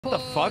What the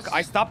fuck?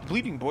 I stopped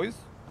bleeding, boys.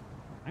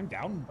 I'm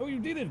down. Oh, you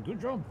did it. Good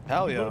job.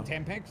 Hell you yeah. Put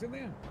 10 packs in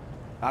there.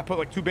 I put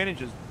like 2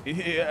 bandages.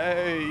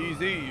 Hey,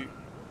 easy.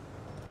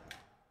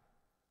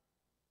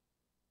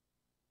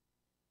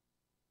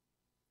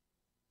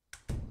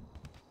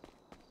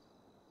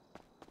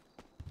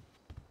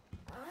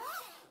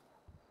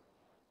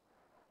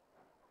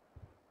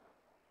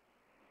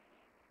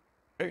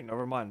 Hey,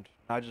 never mind.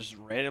 I just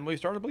randomly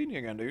started bleeding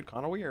again, dude.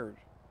 Kind of weird.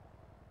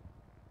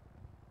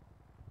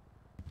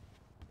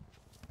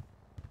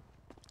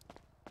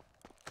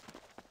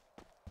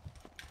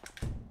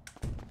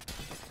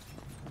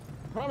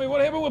 Probably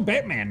what happened with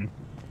Batman?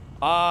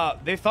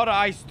 They thought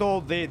I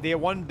stole. They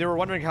were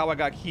wondering how I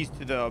got keys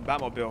to the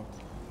Batmobile.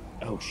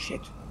 Oh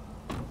shit.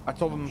 I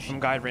told them some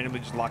guy randomly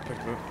just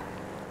lockpicked it.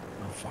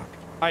 Oh fuck.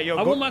 Alright, yo,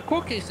 I go. won my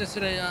court case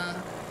yesterday.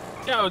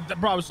 Yo,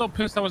 bro, I was so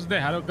pissed I was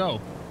there. How'd it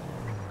go?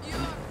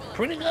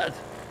 Pretty good.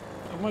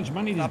 How much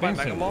money does Stop by Ben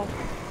Mega sell? Mall.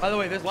 By the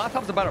way, this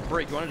laptop's about to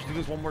break. You want to just do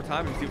this one more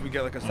time and see if we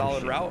get like a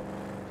solid shit. route?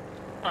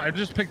 I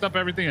just picked up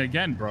everything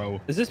again, bro.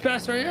 Is this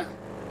pass right here?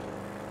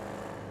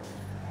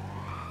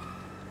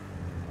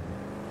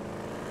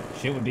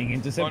 Shit, we're being Oh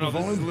intercepted. no,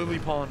 this is forward? Lily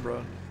Pond,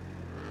 bro.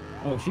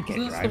 Oh, she can't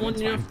Isn't this drive. the one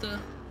it's you fine. have to...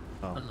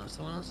 Oh. I don't know,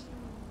 someone else?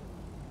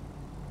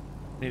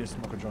 Need to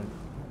smoke a joint.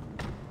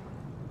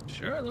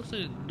 Sure, it looks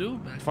like a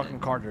dude back Fucking there.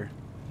 Carter.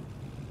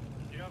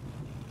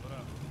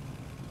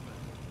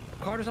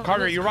 Carter's on my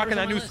Carter, list. you rocking Carter's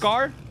that on new my list.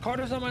 scar?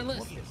 Carter's on my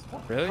list.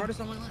 Really? Carter's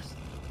on my list.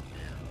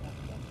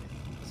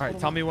 Alright,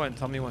 tell me when.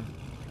 Tell me when.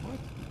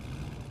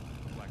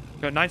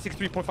 What?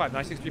 963.5.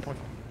 963.5.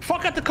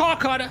 Fuck out the car,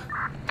 Carter.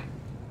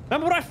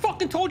 Remember what I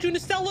fucking told you in the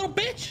cell, little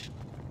bitch?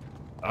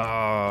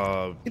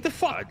 Get the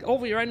fuck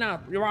over here right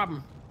now. You're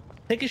robbing.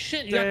 Take his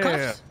shit. You got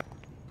cuffs?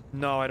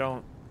 No, I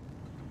don't.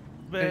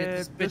 Gotta get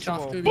this bitch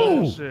off through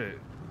Boom! the... Shit.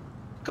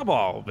 Come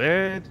on,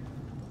 man.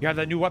 You have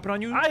that new weapon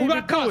on you? I Who even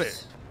got do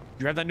cuffs? it.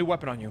 You have that new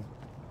weapon on you.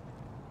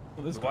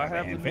 Well, this Do I guy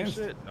have the ran new fast.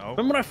 shit? No.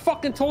 Remember what I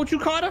fucking told you,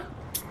 Carter?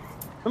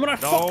 Remember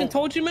what I No. fucking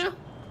told you, man?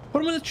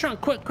 Put him in the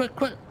trunk. Quick, quick,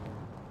 quick.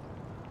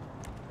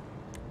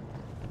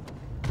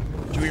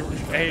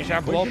 Hey, should I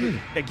blow up?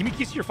 Hey, give me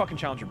keys to your fucking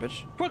Challenger,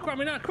 bitch. Quick,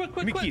 Ramina. Quick, quick,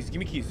 Give me quick. keys. Give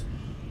me keys.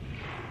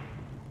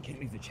 Can't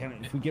leave the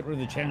challenge. If we get rid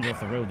of the challenge off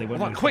the road, they won't.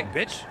 Hold on, lose quick, out.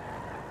 bitch.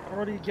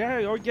 Already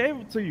gave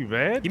it to you,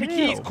 man. Give me Damn.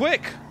 keys,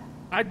 quick.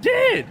 I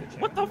did.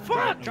 What the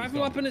fuck? Drive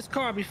him up in his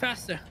car. Be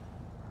faster.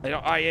 I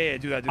don't, yeah,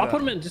 do that, do I'll that.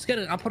 put him in. Just get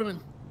it. I'll put him in.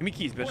 Give me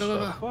keys, bitch. Go, go,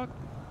 The go. fuck?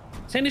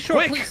 Sandy Shore,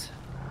 Quick. please.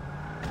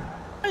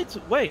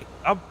 Wait.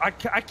 I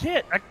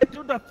can't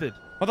do nothing.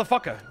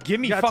 Motherfucker, give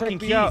me You gotta fucking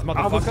take me keys, out.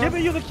 I was motherfucker.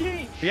 giving you the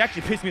key. You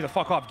actually pissed me the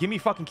fuck off. Give me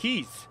fucking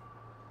keys.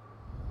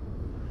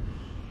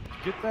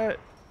 Get that?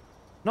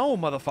 No,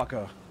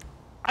 motherfucker.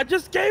 I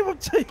just gave them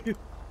to you.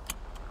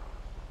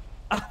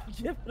 I'm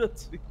giving it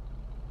to you.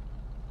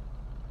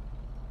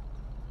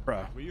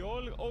 Bruh. We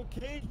all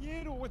okay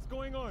here, or what's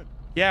going on?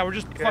 Yeah, we're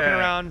just fucking Yeah.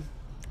 around.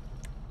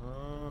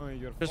 Oh,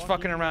 you're Just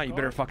fucking around. You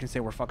better fucking say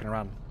we're fucking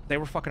around. Say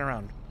we're fucking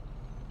around.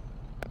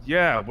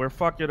 Yeah, we're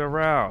fucking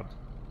around.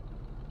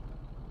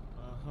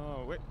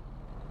 Wait.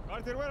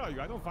 Carter, where are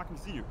you? I don't fucking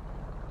see you.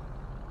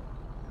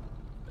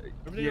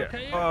 Everything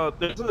Yeah.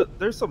 okay?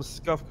 There's some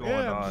scuff going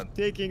Yeah, I'm on. just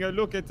taking a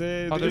look at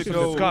the. Oh, there's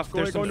video. some scuff. What's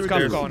There's some going on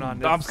scuff with going this? on.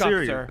 There's I'm scuff,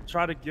 serious. sir. I'm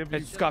trying to give you.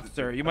 It's scuffed,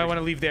 sir. You might want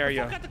to leave the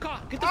area. Fuck out the car.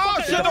 Get the Oh,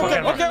 fuck shit, out the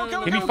okay, car.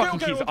 okay. Give me fucking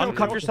okay, keys. okay,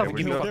 Uncuff okay, yourself and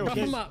give me okay, fucking Cuff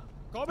keys. him up.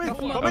 Calm Cuff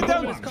him it up. down, Put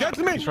him in his car.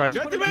 gentlemen. Try- Let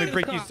me Gentlemen.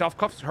 break these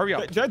self-cuffs. Hurry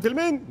up.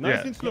 Gentlemen, nice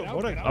Yeah. and slow.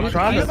 All right. I'm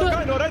trying Get to the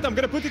gun, all right, I'm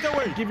gonna put it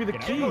away. give you the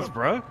keys,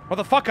 bro.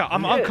 Motherfucker,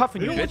 I'm Yeah.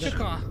 uncuffing you, Get the bitch.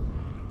 car.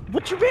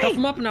 What you Cuff mean?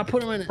 him up and I'll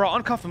put him in it. Bro,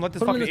 uncuff him. Let this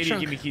Put him in fucking the idiot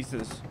trunk. give me keys to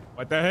this.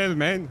 What the hell,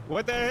 man?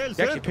 What the hell, You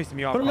sir? actually pissing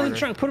me off, Put him in the Carter.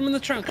 trunk. Put him in the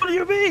trunk. What do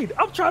you mean?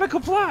 I'm trying to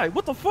comply.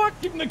 What the fuck?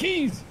 Give him the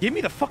keys. Give me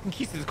the fucking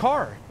keys to this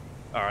car.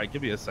 All right,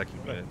 give me a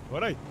second, man.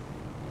 All right.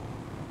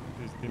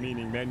 This is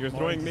demeaning, man. You're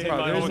throwing me in Bro,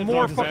 my there's own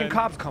more thumbs, fucking man.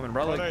 cops coming,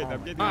 bro. All Like, right, oh I'm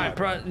my getting All right, out.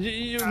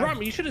 bro.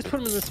 Robin, you should just put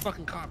him in this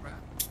fucking car, bro.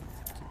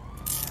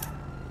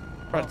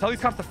 Bro, tell these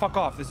cops to fuck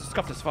off. This is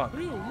scuffed as fuck. What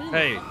do you mean?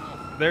 Hey,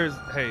 there's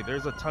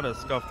a ton of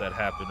scuff that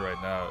happened right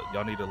now.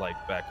 Y'all need to like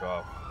back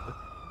off.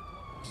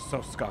 It's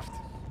so scuffed.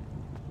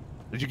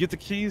 Did you get the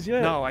keys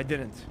yet? No, I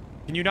didn't.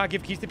 Can you not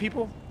give keys to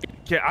people?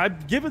 I'm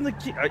giving the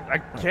key. I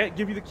can't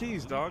give you the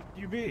keys, dog. What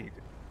do you mean?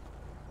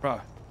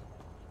 Bro.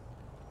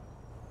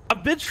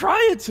 I've been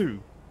trying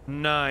to.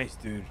 Nice,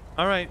 dude.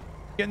 All right.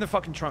 Get in the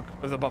fucking trunk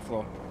of the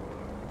Buffalo.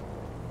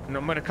 And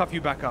I'm gonna cuff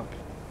you back up.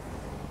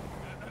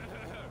 Let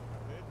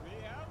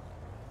me out.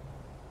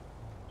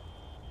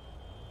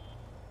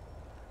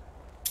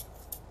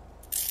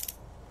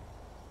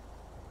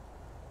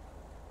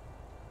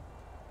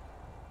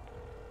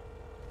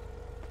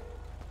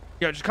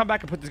 Yo, just come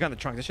back and put this guy in the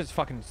trunk. This shit's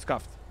fucking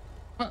scuffed.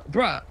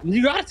 Bruh,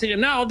 you gotta take it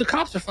now. The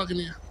cops are fucking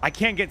here. I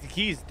can't get the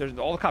keys. There's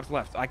all the cops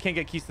left. I can't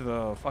get keys to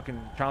the fucking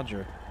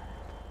Challenger.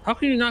 How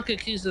can you not get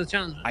keys to the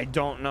Challenger? I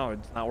don't know.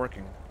 It's not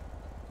working.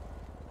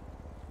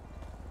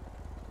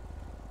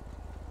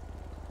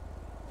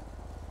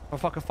 Oh,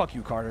 fuck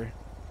you, Carter.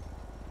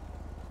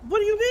 What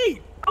do you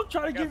mean? I'm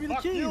trying to give you the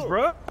fuck keys, you.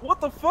 bro.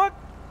 What the fuck?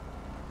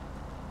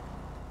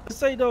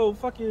 This ain't no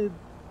fucking.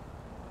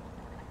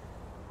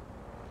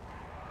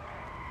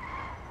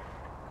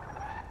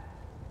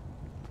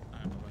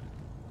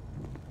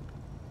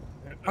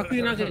 How come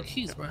you not getting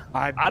keys, bro?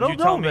 I you don't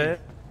tell know, me. man.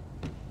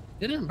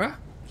 Get in, bro.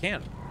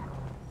 Can't.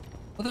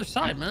 Other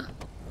side, man.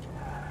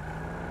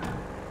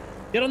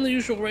 Get on the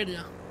usual radio.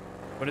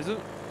 What is it?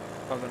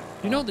 Oh, then-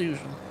 You know the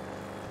usual.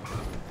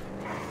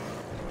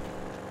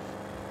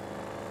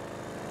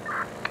 All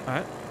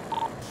right.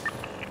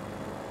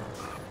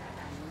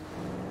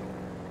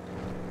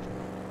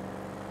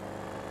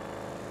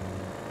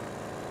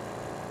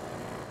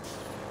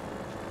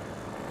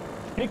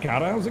 Hey,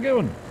 Carter, how's it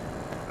going?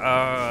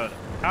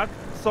 Not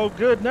so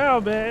good now,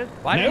 man.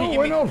 Why No, didn't you give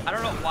why me? not? I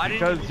don't know. Why didn't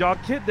Because you? y'all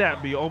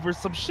kidnapped me over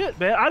some shit,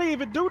 man. I didn't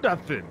even do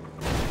nothing.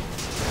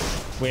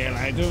 Well,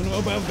 I don't know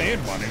about that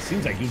one. It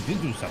seems like you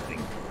did do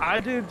something. I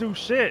didn't do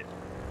shit.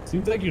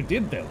 Seems like you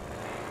did, though.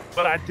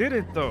 But I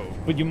didn't, though.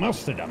 But you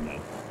must have done,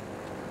 though.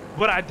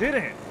 But I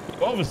didn't.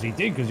 You obviously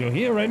did, because you're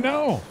here right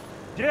now.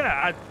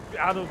 Yeah,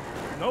 out of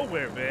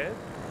nowhere, man.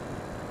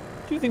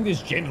 Do you think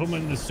this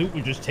gentleman in the suit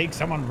would just take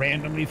someone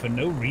randomly for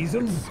no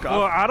reason?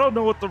 Well, I don't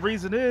know what the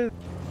reason is.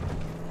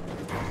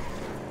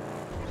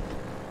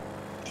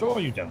 Sure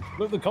you don't.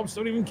 Look, the cops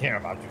don't even care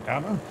about you,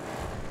 Carter.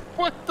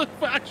 What the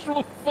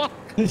actual fuck?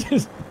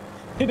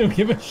 They don't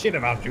give a shit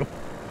about you.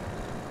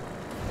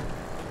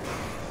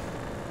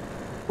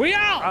 We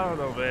out! I don't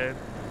know, man.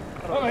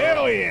 I don't Oh, know.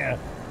 hell yeah.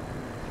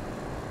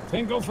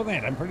 Thank God for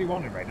that. I'm pretty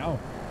wanted right now.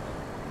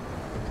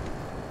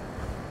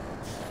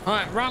 All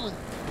right, Rollin.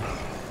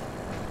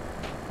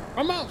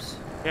 Ramos.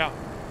 Yeah.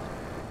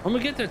 When we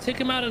get there, take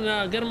him out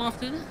and get him off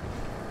duty.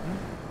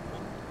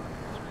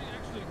 What did he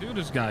actually do,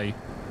 this guy?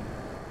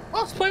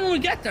 I'll explain when we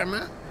get there,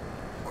 man.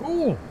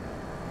 Cool.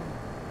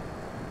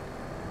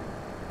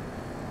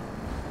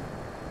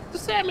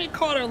 Just say I made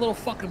Carter a little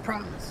fucking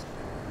promise.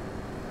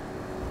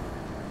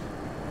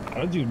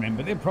 How do you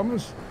remember their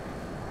promise?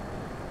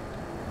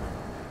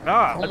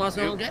 Nah. Told him I was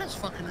gonna get his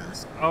fucking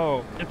ass.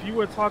 Oh, if you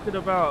were talking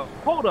about,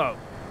 hold up.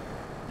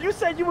 You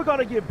said you were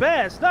gonna get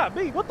Bass, not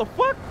me. What the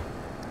fuck?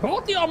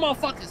 Both of y'all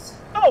motherfuckers.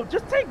 Oh,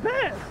 just take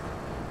Bass.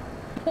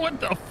 What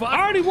the fuck?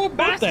 I already whooped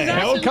Bass's the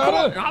ass hell, in court.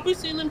 Carter? I'll be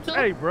seeing them too.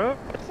 Hey, bro,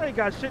 this ain't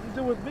got shit to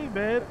do with me,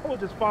 man. I was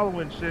just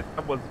following shit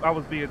I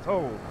was being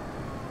told.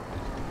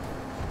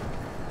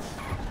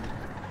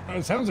 Well,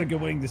 it sounds like you're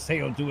willing to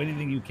say or do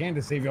anything you can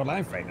to save your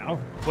life right now.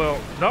 Well,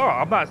 no,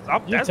 I'm not.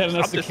 You're telling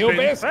us to just kill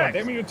spitting Bass? facts.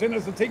 Goddammit, you're telling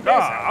us to take Nah,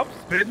 Bass out. I'm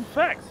spitting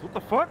facts. What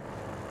the fuck?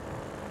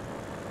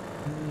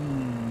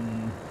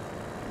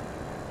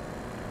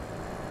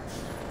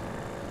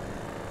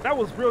 That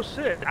was real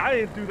shit. I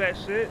didn't do that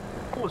shit.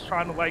 I was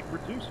trying to like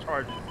reduce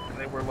charges, and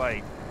they were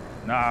like,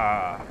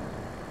 "Nah,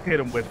 hit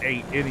him with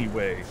 8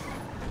 anyway."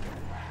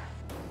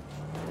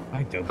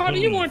 I don't Carter,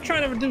 you believe weren't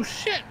trying to do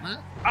shit, man.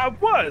 I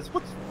was.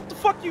 What the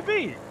fuck you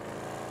mean?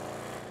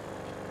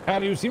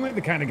 Carter, you seem like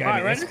the kind of guy All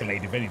to right, ready?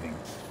 escalate, if anything.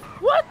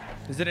 What?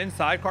 Is it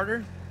inside,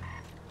 Carter?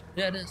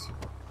 Yeah, it is.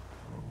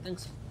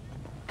 Thanks.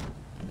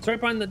 It's right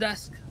behind the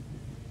desk.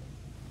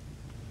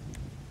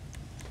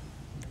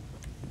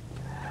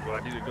 Do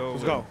I need to go?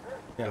 Let's with go.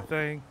 The Yeah.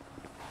 thing.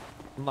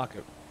 Unlock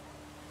it.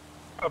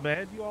 Oh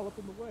man, you all up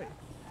in the way.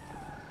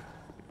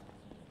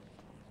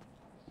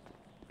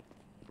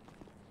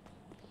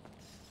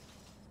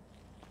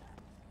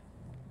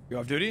 You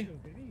off duty?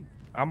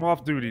 I'm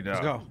off duty now.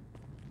 Let's go.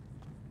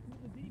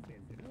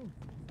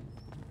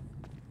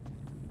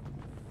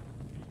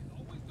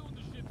 Always doing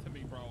the shit to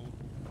me, bro.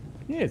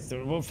 Yes,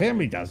 well,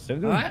 family does. So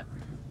All right.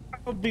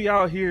 I'll be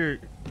out here.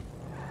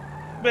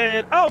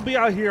 Man, I'll be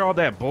out here on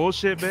that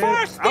bullshit, man.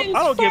 First I things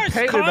don't get first,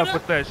 paid Carter. enough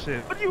with that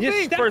shit. What do you You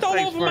mean stepped first all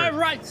things over my first?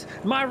 rights.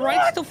 My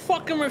rights to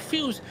fucking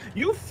refuse.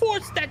 You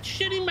forced that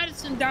shitty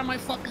medicine down my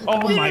fucking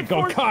Oh throat. my didn't God,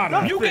 force Carter!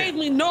 nothing. You gave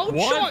me no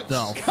What choice. the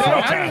No, I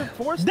Carter. didn't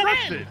force Then-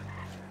 nothing.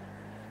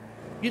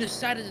 You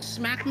decided to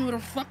smack me with a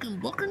fucking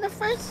book in the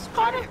face,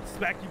 Carter?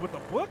 Smack you with a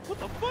book? What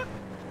the fuck?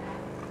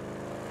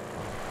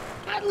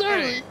 Not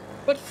literally,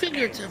 but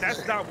figuratively.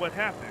 That's not what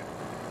happened.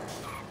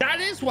 That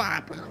is what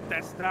happened.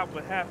 That's not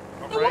what happened.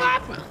 All What right?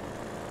 happened?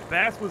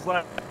 Bass was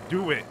like,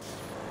 do it.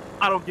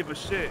 I don't give a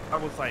shit. I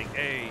was like,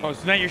 hey, Oh,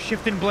 so now you're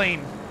shifting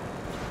blame.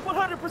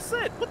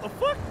 100%. What the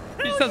fuck?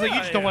 It Hell sounds like yeah,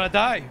 you just don't I want to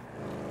die.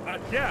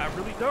 am. Yeah, I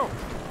really don't.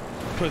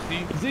 Pussy.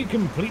 It's a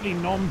completely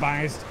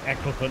non-biased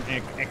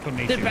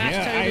acclamation. Did Bass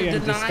Yeah, tell I you to am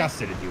deny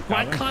disgusted at you,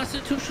 my Carter.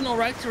 constitutional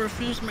right to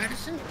refuse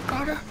medicine,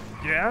 Carter?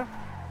 Yeah?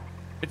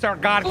 It's our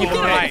God-given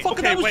Okay, right. fuck.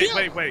 that was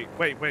you. Wait.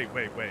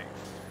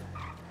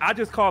 I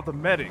just called the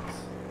medics,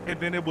 and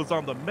then it was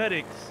on the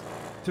medics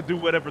to do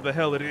whatever the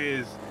hell it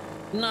is.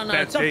 No,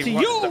 That it's up they to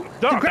want- you Dog, to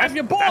that's- grab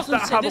your balls that's and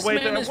not say how the this way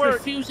man that is works.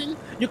 refusing.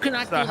 You cannot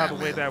That's do not how that,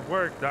 the way man. that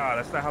worked, dog.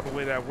 That's not how the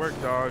way that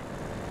worked, dog.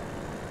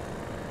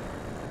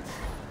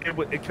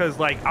 Because,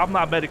 like, I'm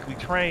not medically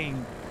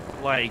trained,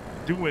 like,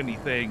 do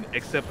anything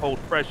except hold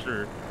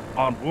pressure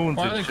on wounds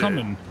Why and are they shit.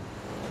 coming?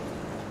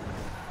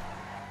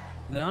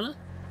 Leona?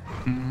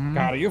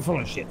 Carter, you're full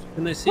of shit.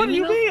 Can they see What do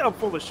you now? mean I'm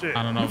full of shit?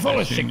 I don't know. You're if full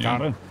they've of seen shit, you.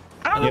 Carter.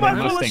 How Yeah, am I that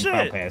full of Mustang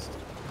fell shit? past.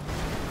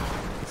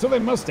 So they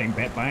Mustang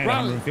bet by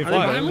Ron, 150. are they I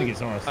don't behind think me?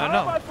 it's ours. I How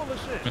know. am I full of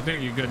shit? I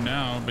think you're good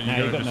now, but you Nah,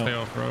 you gotta got just no- stay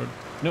off road.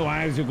 No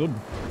eyes, you're good.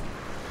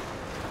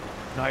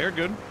 No, you're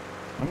good.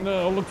 I'm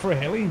gonna look for a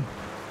heli.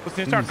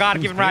 Listen, start God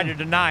giving right to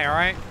deny, all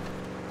right?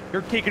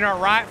 You're taking our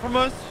right from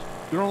us.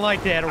 We don't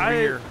like that over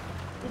here.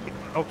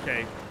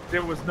 Okay,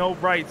 there was no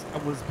rights. I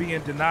was being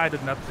denied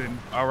of nothing.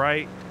 All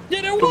right.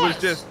 Yeah, there It was.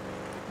 was just.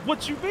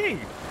 What you mean?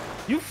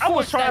 You I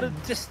was forced trying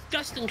that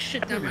disgusting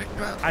shit down my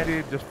throat. I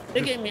didn't just.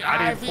 They gave me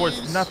I didn't force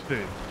IVs.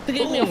 nothing. They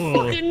gave me a Oh.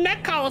 fucking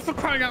neck collar for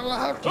crying out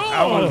loud.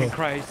 Oh, Oh.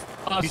 Christ.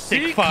 A You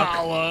sick seat fuck.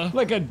 collar.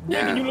 Like a,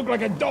 Yeah. making you look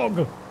like a dog.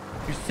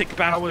 You sick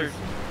bastard.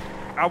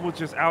 I was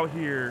just out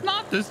here.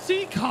 Not the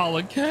seat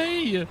collar,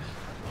 K.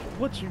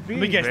 What you mean? Let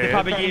me guess, they man?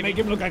 probably Trying to gave make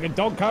him look like a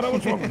dog, Carter.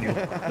 What's wrong with you?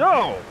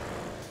 No.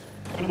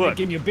 Trying to Look. make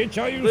him your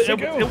bitch, are you, It,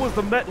 sicko? it was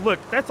the look.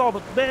 That's all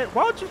the man.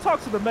 Why don't you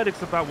talk to the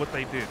medics about what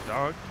they did,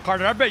 dog?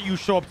 Carter, I bet you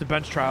show up to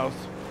bench trials.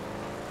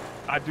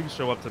 I do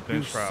show up to You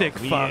bench trials. sick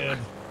fuck. Weird.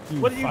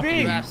 What do you fucking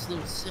mean? You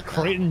absolute sicko.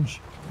 Cringe.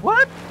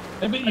 What?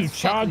 I bet you That's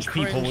charge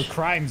fucking people with cringe.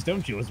 crimes,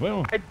 don't you, as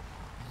well?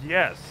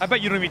 Yes. I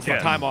bet you don't even take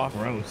Yes. time off.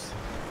 Gross.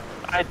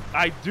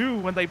 I do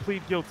when they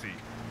plead guilty.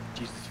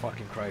 Jesus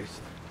fucking Christ.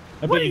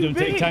 I What bet do you you don't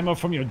take mean? time off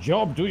from your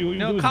job, do you? All you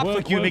No, do is cops work,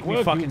 like you work, make me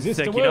work. fucking exist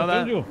sick, to you work, know that?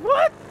 don't you?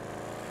 What?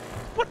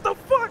 What the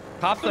fuck?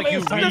 Cops The like you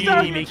last time I'm just you out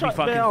really here make me trying-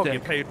 fucking man, I don't get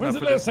sick. paid When's enough the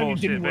for last this time you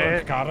bullshit, didn't man.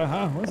 work, Carter,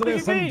 huh? When's the What do last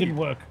you time you mean? didn't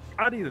work?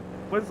 I need to.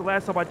 When's the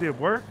last time I did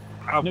work?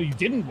 No, you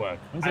didn't work.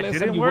 When's the I last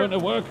didn't time you work? weren't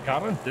at work,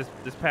 Carter?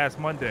 This past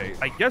Monday,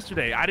 like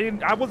yesterday.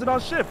 I wasn't on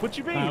shift. What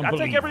you mean? I don't I take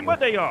believe every you.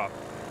 Monday off.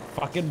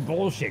 Fucking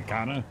bullshit,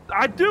 Carter.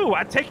 I do.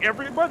 I take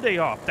every Monday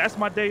off. That's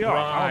my day off. I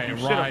Right, don't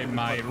do shit right, over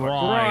mate, this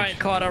motherfucker. right. Right,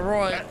 Carter,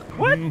 right.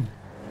 What? Mm.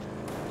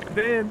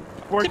 Then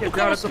working Typical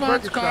down at the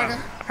response, burger Carter.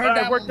 shop. Heard I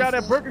that worked one out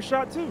at before. Burger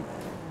Shop too.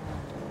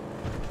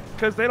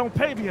 Cause they don't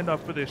pay me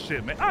enough for this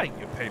shit, man. I ain't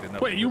get paid enough.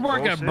 Wait, for you this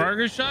work at bullshit.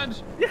 Burger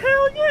Shot? Yeah,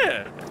 hell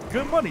yeah.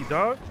 Good money,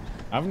 dog.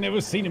 I've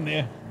never seen him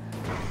there.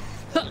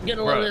 Get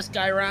a load of Bruh. this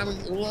guy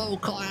around low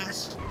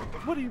class.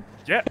 What do you?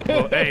 Yeah.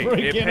 Well, hey, Break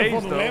it in pays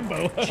on the though.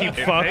 Lambo. Cheap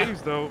It fuck.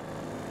 pays though.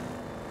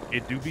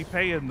 It do be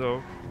paying though.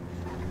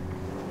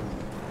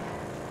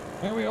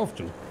 Where are we off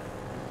to?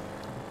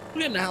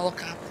 We're in the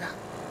helicopter.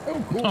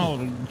 Oh, cool.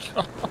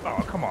 Oh,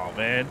 Oh, come on,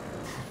 man.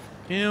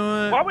 You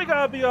know Why what? we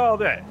gotta be all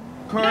that?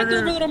 I gotta give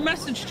a Carter. little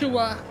message to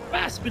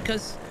Bass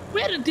because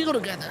we had a deal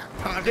together,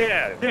 Carter.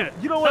 Yeah.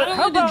 You know what? Not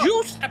How only about did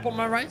you step on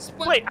my rights,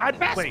 but Wait,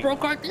 Bass wait.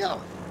 broke our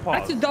deal. Pause,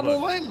 That's a double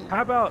look. win.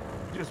 How about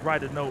you just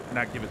write a note and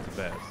I give it to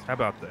Bass? How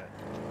about that?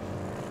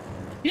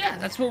 Yeah,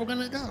 that's what we're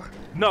gonna do.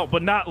 No,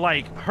 but not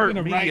like hurt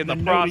You're gonna me write in the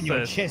note in your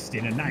process. chest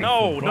in a knife.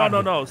 No. with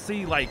blood. No.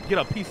 See, like get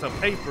a piece of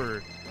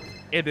paper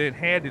and then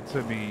hand it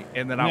to me,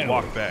 and then I No.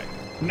 walk back.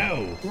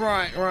 No.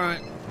 Right.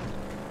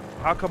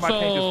 How come I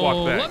can't just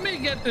walk back? let me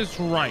get this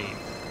right.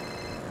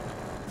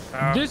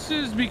 This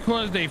is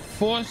because they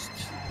forced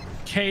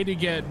Kay to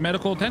get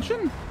medical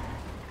attention?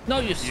 No,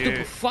 you stupid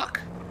Yeah. fuck.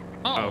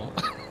 Oh.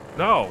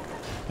 No.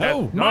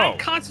 No. My No.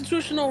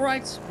 constitutional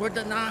rights were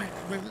denied.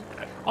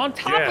 On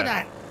top Yeah. of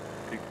that,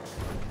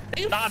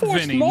 they Not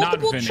forced Vinny, not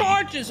multiple Vinny.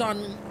 charges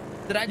on me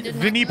that I did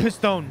Vinny not.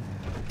 Pistone.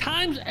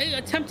 Times a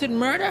attempted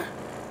murder.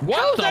 What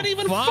How is the that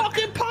even fuck?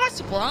 fucking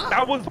possible, huh?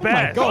 That was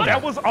bad. God.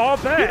 That was all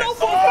bad. You know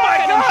for a oh my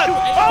fact I didn't god! shoot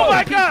eight Oh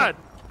my people. god!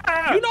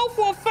 Ah. You know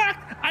for a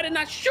fact I did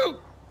not shoot.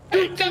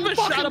 You never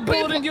shot a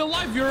bullet in your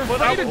life. You're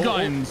afraid of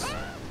guns.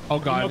 Oh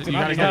god, Look, you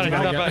gotta you get,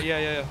 gotta you gotta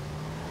get. Yeah.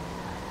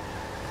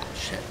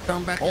 Shit,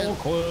 thrown back in.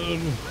 Awkward.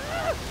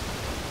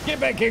 Get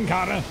back in,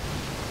 Carter.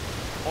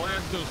 All I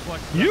have to do is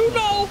flex. You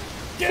know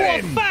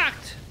Get for in. a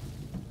fact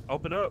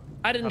Open up.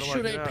 I didn't How do I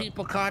shoot get 8 out?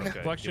 people, Carter.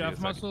 Okay, Flex give your me a F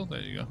second. muscle.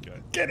 There you go. Okay.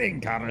 Get in,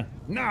 Carter.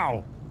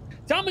 Now.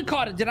 Tell me,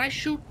 Carter, did I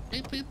shoot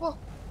 8 people?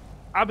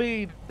 I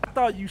mean, I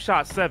thought you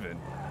shot 7.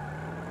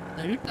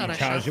 No, you thought I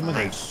Charge shot him with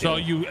 5. a So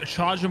you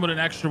charge him with an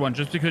extra one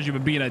just because you were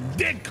being a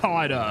dick,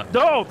 Carter.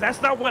 No,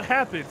 that's not what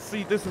happened.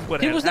 See, this is what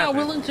He had was not happened.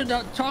 willing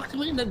to talk to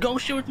me,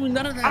 negotiate with me,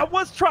 none of that. I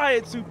was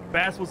trying to.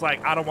 Bass was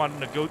like, I don't want to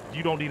negotiate.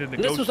 You don't need to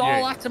negotiate. This was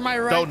all after my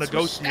rights. Don't were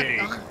stepped negotiate.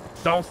 on.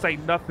 Don't say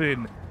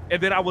nothing.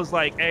 And then I was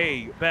like,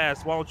 hey,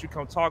 Bass, why don't you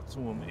come talk to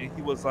him? And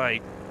he was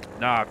like,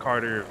 nah,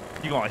 Carter,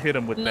 you gonna hit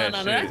him with No, that no,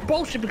 shit. that's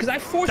bullshit because I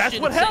forced That's you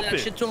to what say happened. that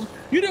shit to him.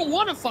 You didn't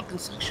want to fucking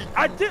say shit to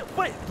I him. did,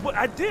 but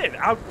I did.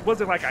 I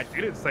wasn't like I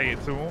didn't say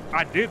it to him.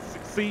 I did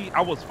see.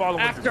 I was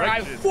following After I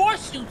directions.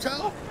 forced you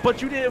to.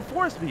 But you didn't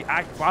force me.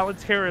 I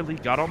voluntarily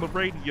got on the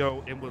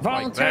radio and was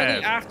Voluntarily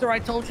like, Bass. after I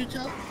told you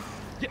to?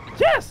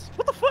 Yes.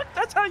 What the fuck?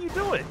 That's how you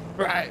do it.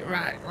 Right.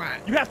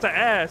 You have to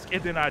ask,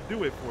 and then I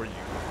do it for you.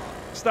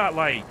 It's not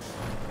like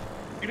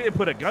you didn't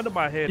put a gun to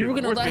my head You were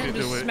and gonna force let me him to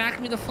do just it.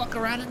 smack me the fuck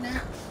around in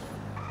there?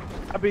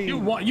 I mean,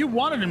 You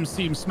wanted him to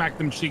see him smack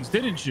them cheeks,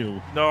 didn't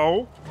you?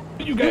 no,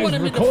 You guys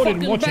wanted me to recorded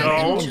fucking watching back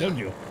that him. one, don't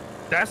you?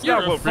 that's You're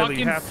not a what really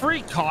fucking happened.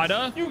 freak,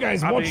 Carter. You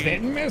guys I watch mean- that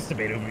and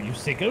masturbate over it, you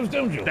sickos,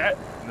 don't you? That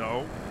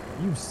no.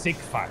 You sick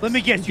fucks. Let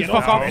me guess, you get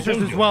fuck off that, officers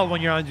don't as you? well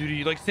when you're on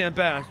duty, like Sam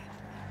Bass.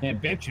 Yeah,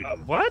 bet you.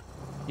 What?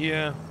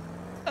 Yeah.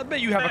 I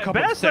bet you have a Man,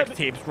 couple of Bass sex let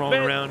me- tapes rolling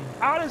man, around.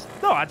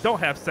 No, I don't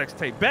have sex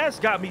tape. Bass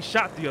got me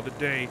shot the other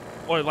day,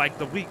 or like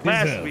the week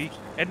last Deserved. week,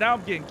 and now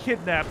I'm getting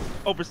kidnapped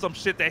over some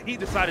shit that he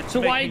decided to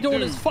So make why me you doing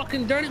do. his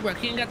fucking dirty work?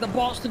 He ain't got the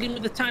balls to give me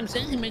the time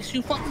saying he makes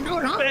you fucking do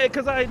it, huh? Man,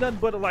 because I ain't nothing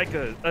but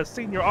a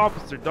senior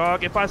officer,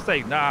 dog. If I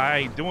say, nah, I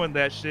ain't doing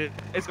that shit,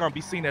 it's going to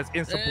be seen as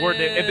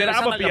insubordinate, and then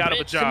I'm going to be out of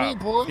a job.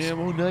 Yeah,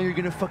 well, now you're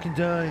gonna fucking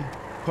die.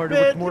 Carter,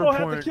 Man, what's you more don't have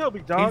to important? kill me,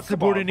 dog. Come on, look,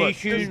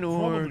 Insubordination just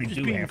or probably just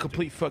do being a have to.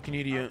 complete fucking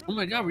idiot? Oh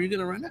my god, were you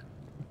gonna run it?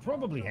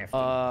 Probably have to.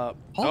 Oh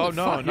Holy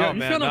no, fuck, no, you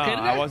man, feeling no. okay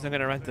today? I wasn't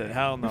gonna rent it.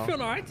 Hell You no.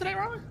 feeling alright today,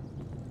 Robin?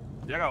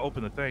 Yeah, I got to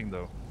open the thing,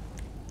 though.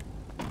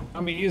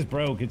 I mean, he is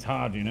broke. It's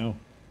hard, you know.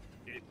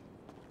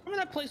 Remember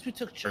that place we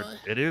took Chili?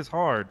 It is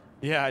hard.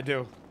 Yeah, I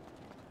do.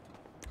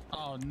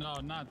 Oh no,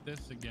 not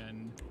this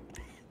again.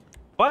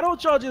 Why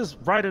don't y'all just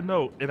write a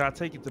note and I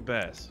take it to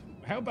Bass?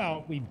 How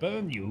about we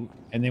burn you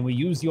and then we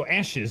use your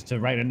ashes to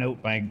write a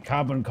note by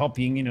carbon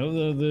copying, you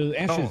know, the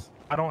ashes.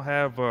 I don't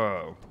have,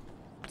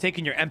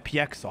 Taking your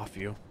MPX off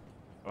you.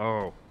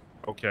 oh,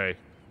 okay.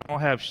 I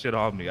don't have shit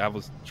on me. I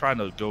was trying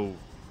to go.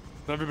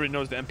 Everybody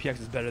knows the MPX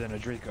is better than a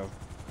Draco.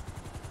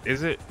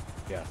 Is it?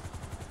 Yeah.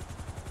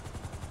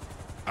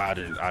 I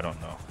don't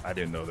know. I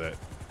didn't know that.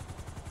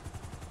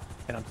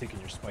 And I'm taking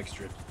your spike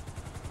strips.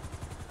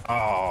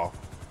 Oh.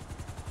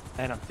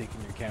 And I'm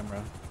taking your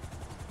camera.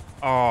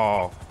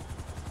 Oh.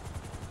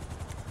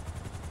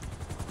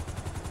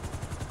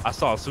 I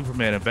saw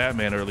Superman and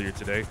Batman earlier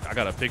today. I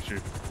got a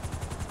picture.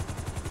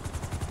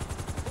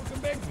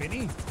 Welcome back,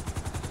 Vinny.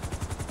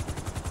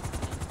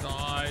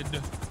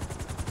 God.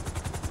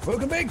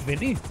 Welcome back,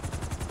 Vinny.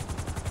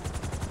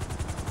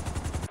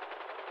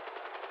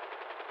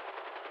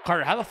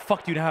 Carter, how the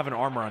fuck do you have an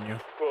armor on you?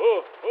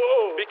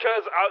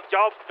 Because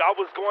I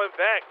was going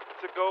back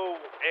to go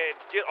and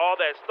get all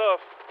that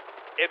stuff,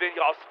 and then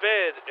y'all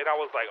sped, and I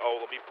was like, oh,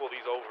 let me pull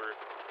these over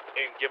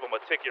and give them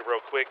a ticket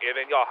real quick, and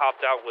then y'all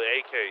hopped out with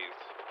AKs.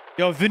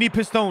 Yo, Vinny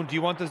Pistone, do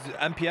you want this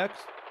MPX?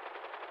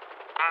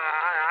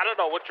 I don't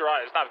know what your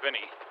eye. It's not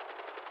Vinny.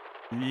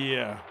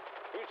 Yeah.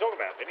 Who are you talking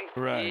about, Vinny?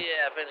 Right.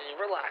 Yeah, Vinny,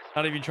 relax.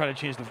 Not even trying to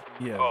change the.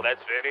 Yeah. Oh,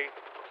 that's Vinny?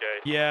 Okay.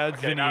 Yeah, it's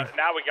Okay, Vinny.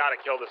 now we gotta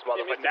kill this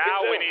motherfucker.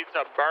 Now we need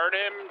to burn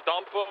him,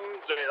 dump him.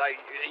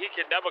 Like he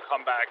can never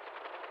come back.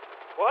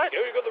 What? You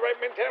got the right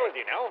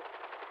mentality now.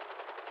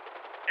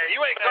 Yeah,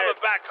 you ain't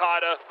coming back,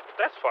 Carter.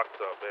 That's fucked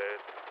up, man.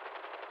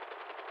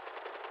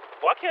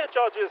 Why can't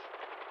y'all just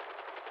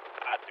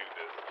not do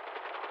this?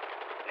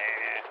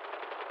 Nah.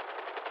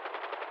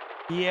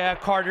 Yeah,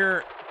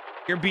 Carter,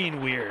 you're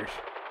being weird.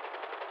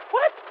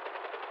 What?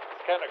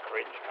 It's kind of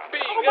cringe, Carter.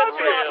 Being Oh, good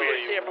that's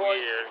really here, boys.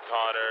 weird,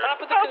 Carter. Top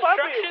of the How am I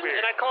being construction, weird?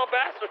 and I call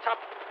Bass, or top?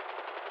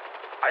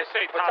 I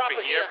say We're top top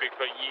of of here here.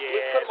 because We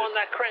put him on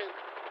that crane.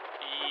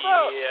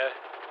 Yeah.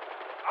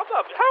 I'm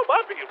not. How am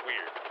I being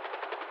weird?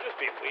 Just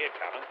being weird,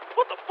 Carter.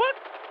 What the fuck?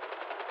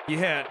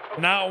 Yeah,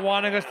 not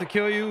wanting us to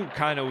kill you,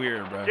 kind of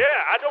weird, bro. Yeah,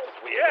 I don't.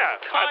 Yeah,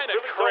 Kind of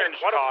cringe,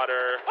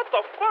 Carter. What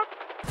the fuck?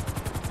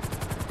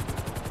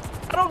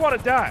 I don't want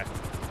to die.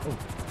 Oh,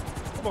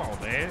 come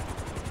on, man.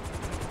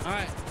 All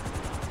right.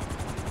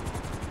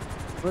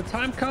 When the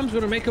time comes, we're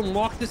gonna make him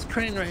walk this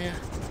crane right here.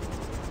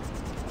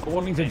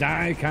 Wanting to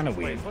die, kind of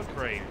weird. Wait, what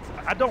grade?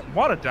 I don't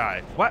want to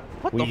die. What?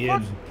 What the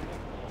Weird. fuck?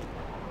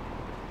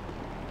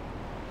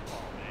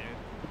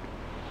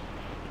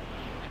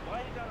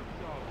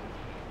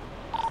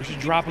 We should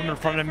drop him in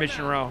front of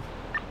Mission Row.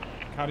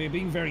 Carter, you're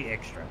being very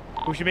extra.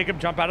 We should make him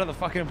jump out of the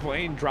fucking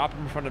plane, drop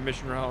him in front of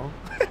Mission Row.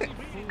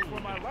 For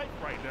my life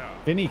right now.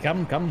 Vinny,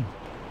 come.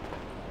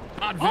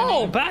 Not Vinny.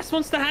 Oh, Bass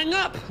wants to hang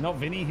up. Not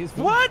Vinny, his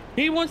fault. What?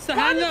 He wants to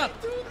hang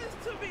up. Do this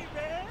to me,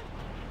 man.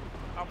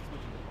 I'm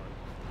switching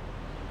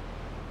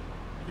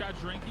You got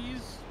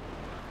drinkies?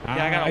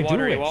 Yeah, I got a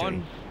water. do, You want actually.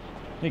 one?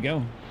 There you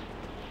go.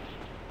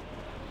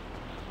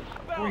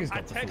 How Where's about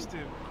I got the text food?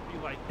 him, be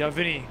like, Yo,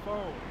 Vinny.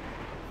 phone.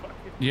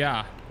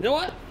 Yeah. You know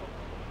what?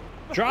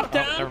 Drop Oh,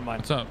 never down. mind.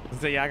 What's up?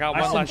 So, yeah, I got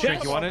I one last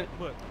drink. suggest- You want it?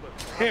 Look.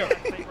 Here,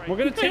 we're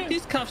gonna take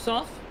these cuffs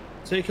off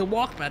so you can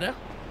walk better.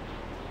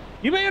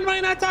 You may or may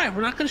not die.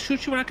 We're not gonna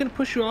shoot you. We're not gonna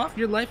push you off.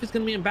 Your life is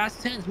gonna be in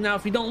Bass's hands. Now,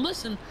 if you don't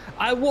listen,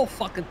 I will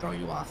fucking throw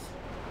you off.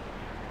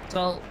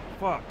 So,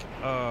 Fuck.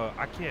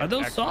 I can't Are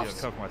those actually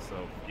softs? uncuff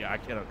myself. Yeah, I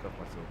can't uncuff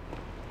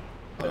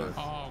myself.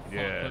 Oh, fuck,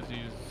 Yeah. 'cause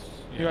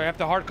he's... You I have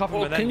to hard cuff him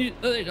well, and then. can you?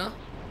 There you go.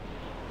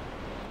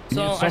 So,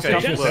 You I just cuff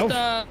suggest,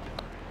 yourself?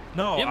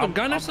 No, You have a I'm,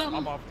 gun or I'm, something?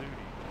 I'm off duty.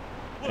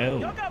 Look, Oh.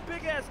 y'all got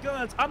big ass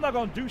guns. I'm not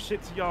gonna do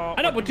shit to y'all.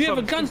 I know, or but do you have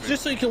a something gun stupid.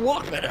 just so you can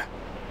walk better?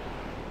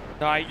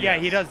 No, yeah,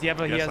 he Yes. does. He has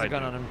Yes, a I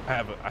gun do. on him. I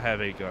have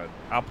a gun.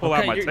 I'll pull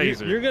Okay, out my you're-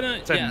 taser you're gonna-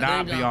 to yeah, not there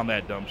you be go. on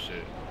that dumb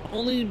shit.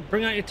 Only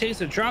bring out your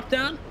taser. Drop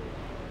down.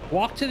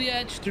 Walk to the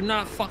edge. Do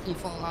not fucking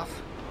fall off.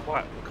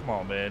 What? Come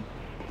on, man.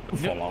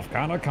 Fall off,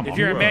 Carter. Come on. If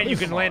you're a man, you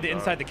This- can land it dog.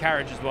 inside the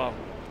carriage as well.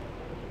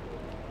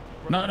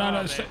 No.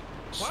 man.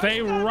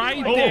 Stay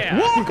right Oh, there.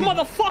 Walk,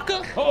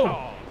 motherfucker! Oh. Oh, come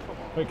on.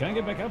 Wait, can I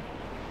get back up?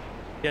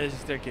 Yeah, there's a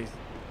staircase.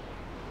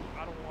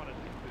 I don't want to do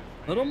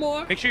this. Little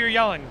more. Make sure you're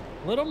yelling.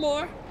 Little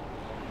more.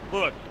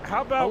 Look, how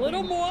A about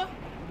little we- more.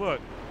 Look,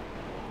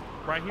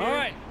 right here. All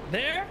right,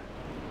 there.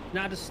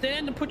 Now just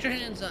stand and put your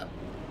hands up.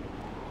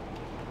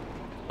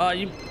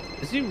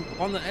 Is he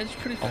on the edge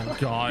pretty far? Oh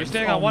God! You're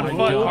standing on one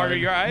foot, Carter.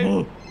 You're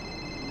right.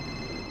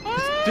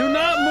 Do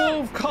not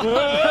move,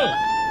 Carter.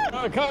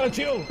 Carter,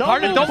 chill.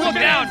 Carter, don't look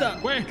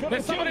down. Wait,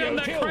 there's somebody on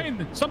that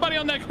crane. Somebody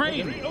on that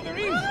crane. Oh, there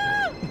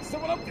is.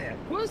 Someone up there.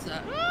 Who is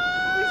that?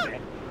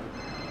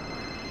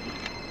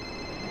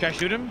 Can I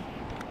shoot him?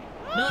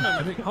 No.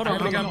 Hold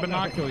on. I got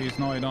binoculars.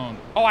 No, I don't.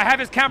 Oh, I have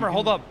his camera.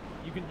 Hold up.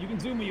 You can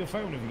zoom with your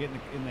phone if you get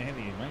in the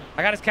heavy, right?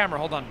 I got his camera.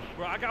 Hold on.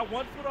 Bro, I got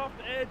 1 foot off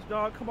the edge,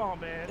 dog. Come on,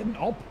 man.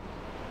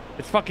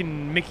 It's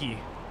fucking Mickey.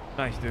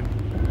 Nice, dude.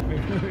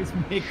 It's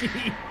Mickey.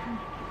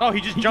 Oh, he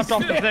just jumped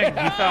off the thing.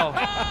 He fell.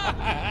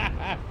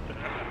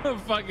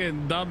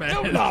 Fucking dumbass.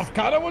 Don't laugh,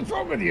 Carter. What's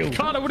wrong with you?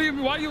 Carter, what do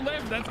you? Why you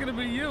laughing? That's gonna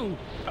be you.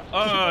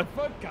 Fuck,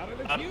 Carter,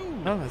 that's you.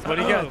 No, that's what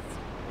he gets.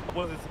 I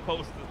wasn't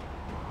supposed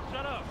to.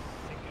 Shut up.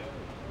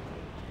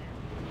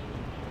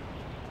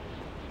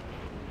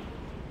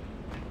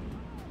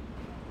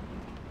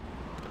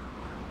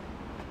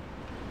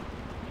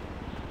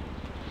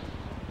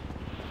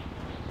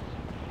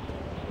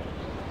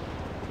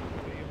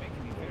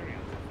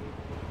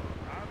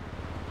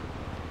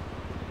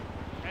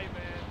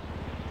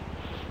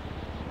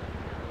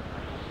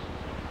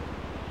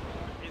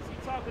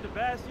 Talking to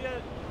Bass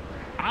yet?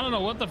 I don't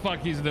know what the fuck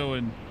he's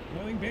doing.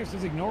 I think Bass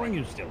is ignoring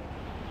you still.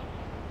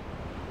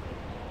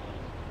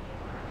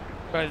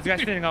 But this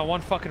guy's standing on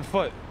one fucking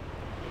foot.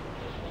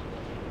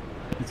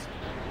 It's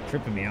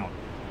tripping me out.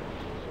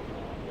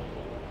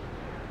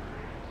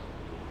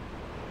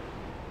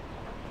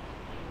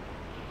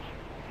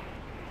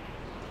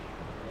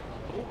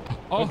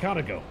 Oh, Where'd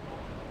Carter go?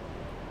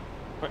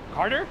 Wait,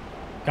 Carter?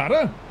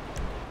 Carter?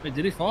 Wait,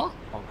 did he fall?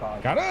 Oh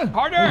God. Carter?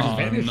 Carter! He's oh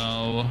vanished.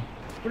 no.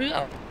 Where'd he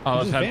go? Oh,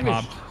 his He's head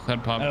vanished. popped.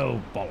 Head popped.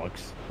 Oh,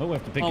 bollocks. Oh, we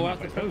have to pick him We'll up,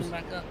 have I to pick him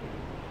suppose. back up.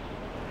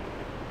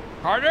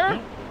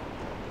 Carter?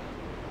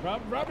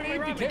 Robbie, be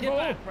Rami, careful. get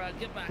back, bro.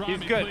 Get back. Rami,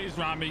 He's good. please,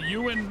 Rami.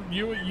 You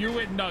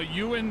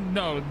and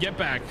no, get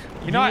back.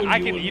 You know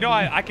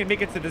I can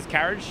make it to this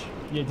carriage.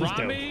 Yeah, just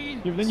Rami, don't. Yeah,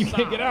 but then you stop.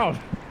 can't get out.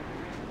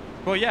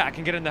 Well, yeah, I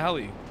can get in the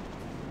heli.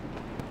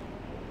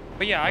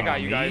 But yeah, I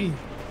got you guys. Rami.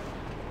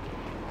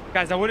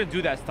 Guys, I wouldn't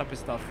do that stupid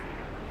stuff.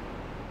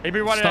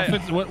 Anybody want Stuff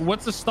to? it,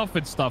 what's the stuff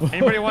it stuff?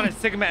 Anybody want a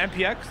Sigma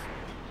MPX?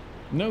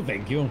 No,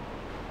 thank you.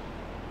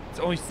 It's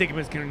only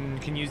Sigmas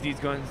can use these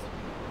guns.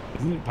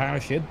 Isn't it power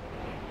shit?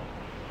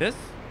 This?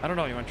 I don't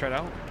know. You want to try it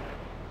out?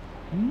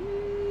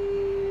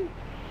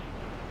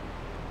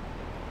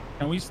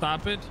 Can we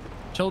stop it,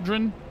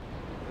 children?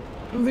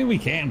 I don't think we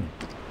can.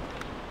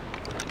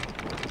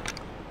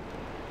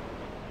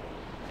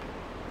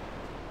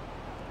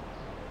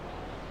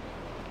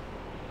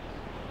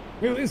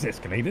 Well, this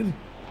escalated.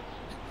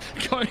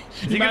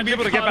 Is he gonna be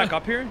able to get back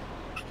up here?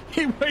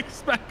 He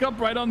wakes back up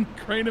right on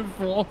the crane and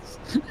falls.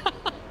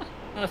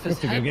 If his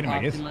Have to go head get him, I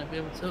popped, guess. he might be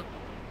able to.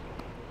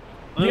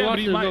 Yeah, Yeah, but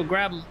he go might-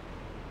 grab him.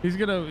 He's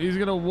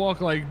gonna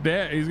walk like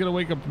there. He's gonna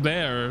wake up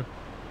there.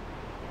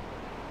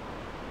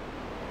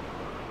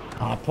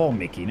 Ah, poor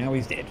Mickey. Now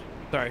he's dead.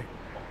 Sorry.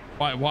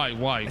 Why?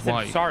 I said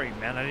Why? sorry,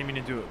 man. I didn't mean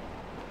to do it.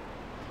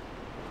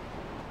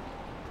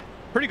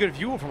 Pretty good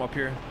view from up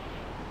here.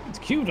 It's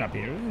cute up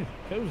here, isn't it?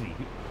 Cozy.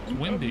 It's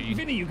windy.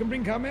 Vinny, you can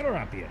bring Carmela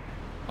up here.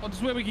 Oh, this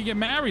is where we can get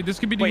married. This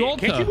could be the Wait,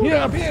 altar. can't you go Yeah,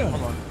 down? up here.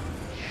 Hold on.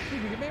 We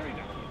can get married up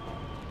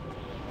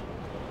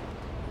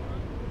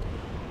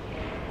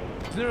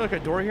here. Isn't there like a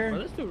door Bro, here?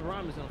 this dude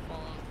Rami's gonna fall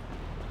off.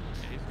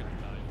 He's gonna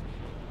die.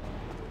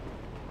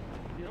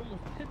 He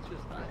almost hit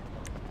just died.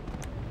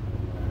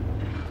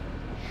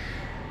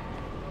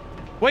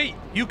 Wait,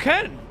 you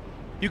can.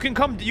 You can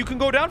come. You can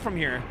go down from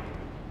here.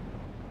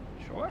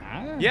 Sure.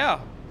 Ah. Yeah.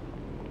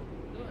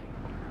 Do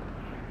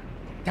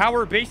it.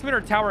 Tower basement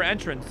or tower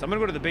entrance? I'm gonna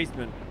go to the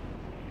basement.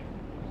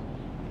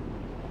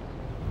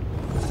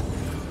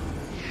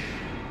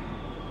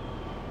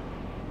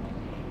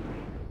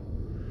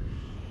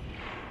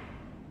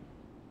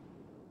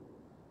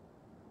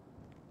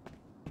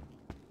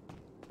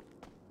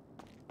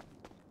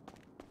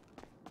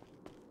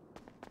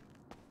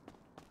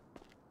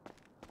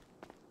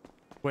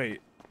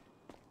 Wait.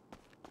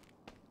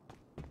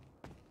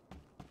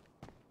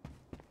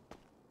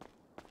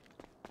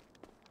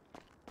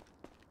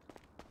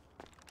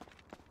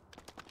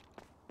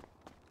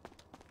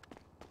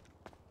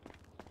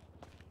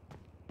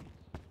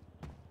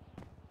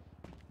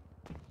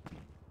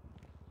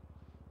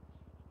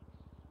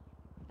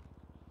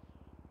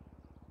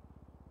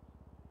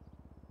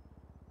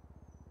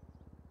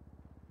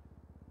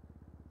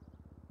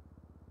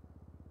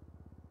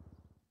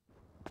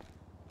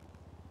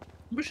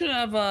 We should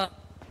have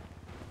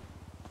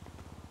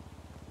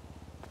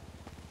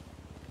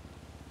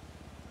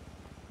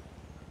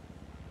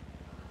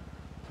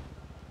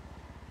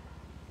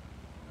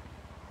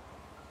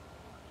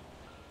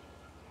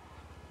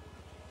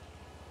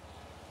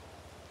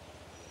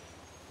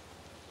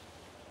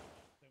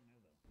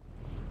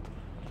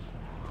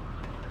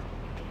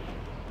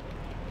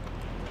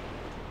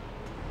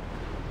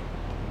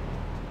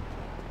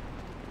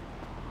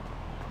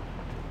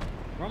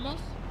Ramos?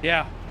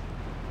 Yeah.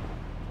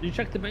 Did you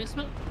check the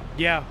basement?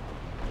 Yeah.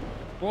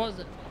 What was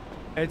it?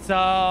 It's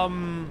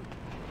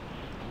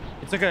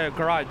like a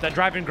garage, that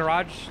drive-in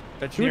garage.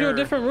 That's Should we do a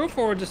different roof,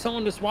 or just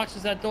someone just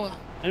watches that door?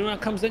 Anyone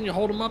that comes in, you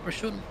hold them up or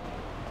shoot them?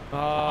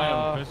 I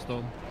have a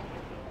pistol.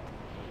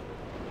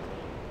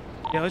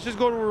 Yeah, let's just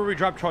go to where we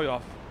drop Troy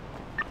off.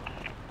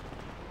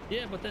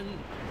 Yeah, but then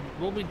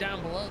we'll be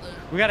down below there.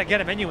 We gotta get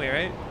him anyway,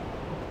 right?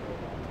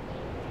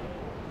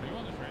 Are you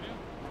on this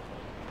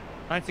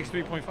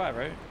radio? 963.5,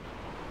 right?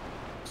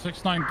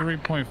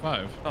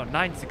 693.5. Oh,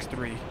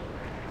 963.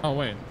 Oh,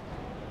 wait.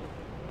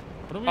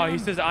 What are we Oh, on? he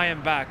says I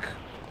am back.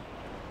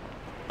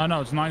 Oh,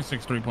 no, it's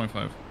 963.5.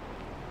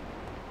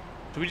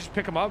 Should we just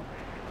pick him up?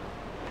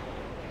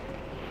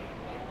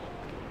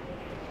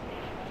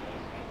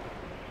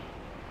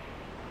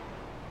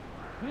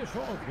 Yeah,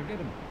 sure. We'll get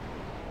him.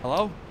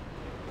 Hello?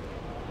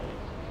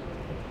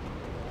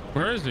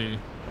 Where is he?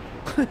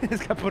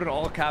 This guy put in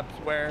all caps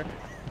where?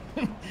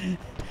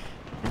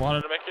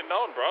 Wanted To make it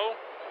known, bro.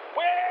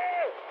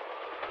 Where?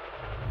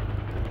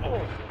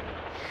 Oh.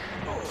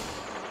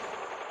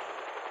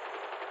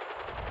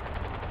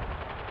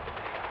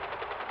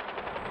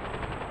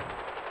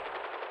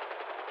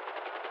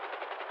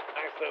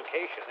 Nice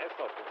location. That's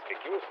not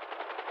conspicuous.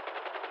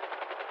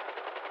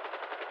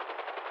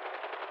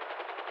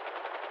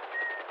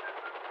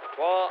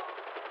 Well,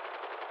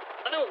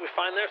 I know what we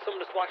find there. Someone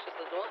just watches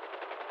the door.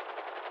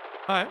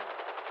 All right.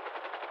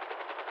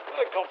 Well,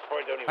 the cops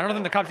probably don't even I don't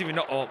think know. the cops even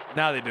know. Oh,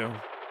 now they do.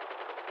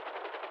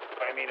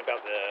 What I mean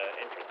about the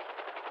entrance.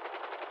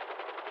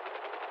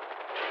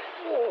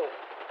 Oh,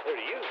 there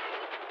he is.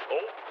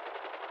 Oh,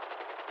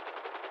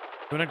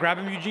 You wanna grab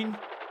him, Eugene?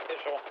 yeah,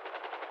 sure.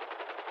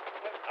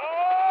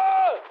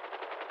 Oh!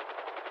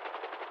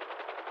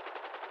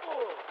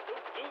 Oh,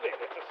 don't do that.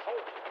 That's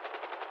assault.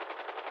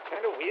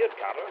 Kind of weird,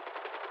 Carter.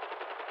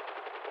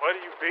 What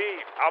do you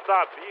mean? I'm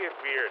not being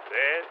weird,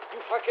 man. You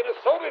fucking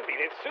assaulted me.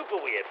 That's super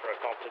weird for a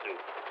cop to do.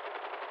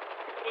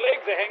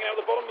 Legs are hanging out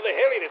the bottom of the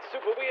heli. That's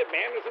super weird,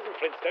 man. This isn't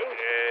Flintstones.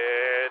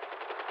 And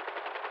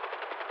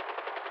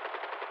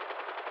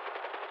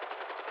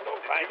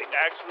Don't did mind you it.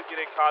 actually get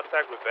in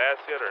contact with Bass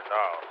yet or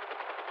no?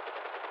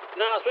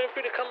 No, I was waiting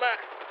for you to come back.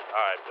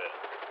 Alright, man.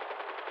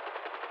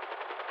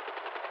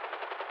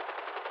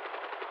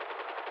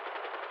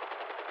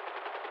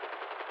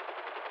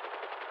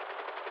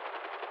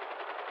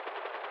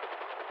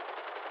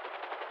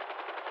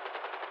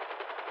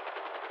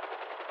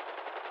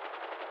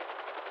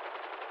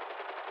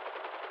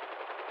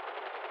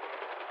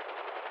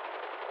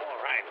 All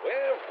right,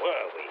 where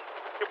were we?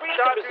 Can we Back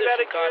not in do that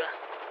position, again? Carter.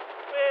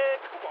 Man,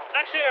 come on.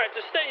 Actually, all right,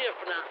 just stay here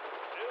for now.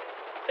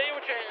 Stay here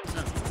with your hands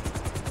up.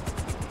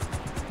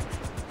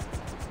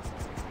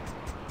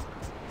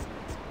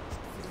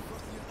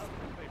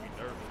 Made me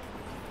nervous.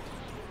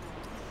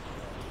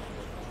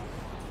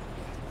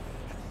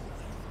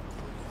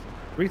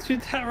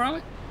 Retweet that,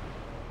 Robert.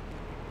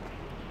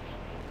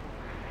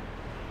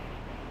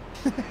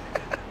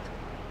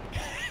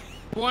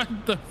 What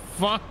the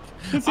fuck?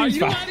 This Are seems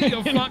you out of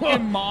your fine.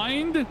 fucking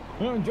mind?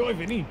 Oh, enjoy,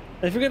 Vinny.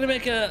 If you're gonna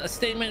make a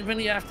statement,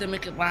 Vinny, you have to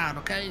make it loud,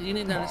 okay? You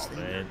need to understand.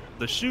 Man,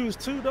 the shoes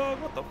too, dog.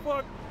 What the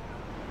fuck?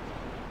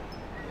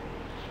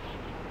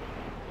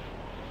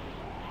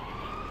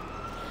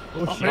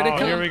 Oh, Here they come.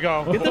 Here we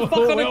go. Get the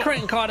fuck on the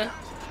crane, Carter.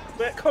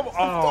 Man, come on.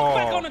 Fuck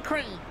back on the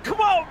crane.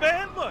 Come on,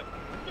 man. Look.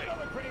 Get on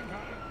the crane,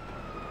 Carter.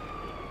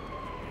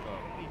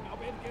 Now,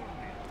 Ben, get on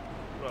there.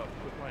 Bro,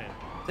 quit playing.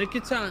 Take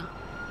your time.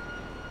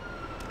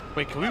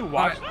 Wait, can we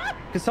watch? All right.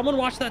 Can someone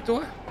watch that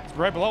door? It's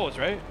right below us,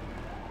 right?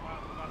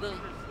 No.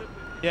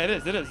 Yeah, it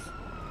is. It is.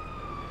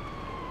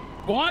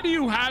 Why do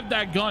you have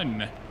that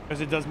gun?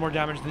 Because it does more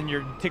damage than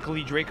your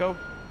tickly Draco.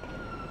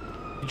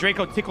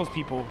 Draco tickles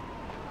people.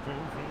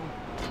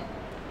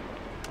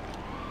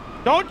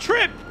 Don't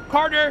trip,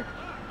 Carter.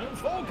 Don't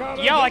fall,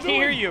 Carter. Yo, Don't I do can't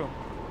hear it. you.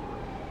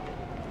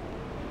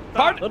 Stop.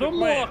 Carter, Little Quit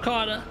more, playing.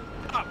 Carter.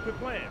 Stop. Quit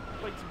playing.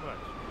 Play too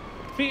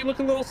much. Feet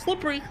looking a little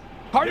slippery.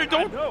 Carter, I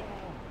don't. know.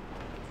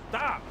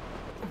 Stop.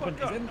 But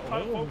Fuck is up.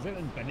 that oil? Is that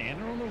a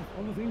banana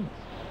on the thing?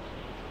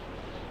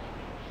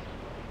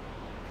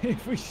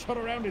 If we shot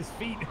around his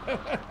feet.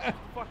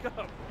 Fuck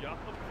up, y'all.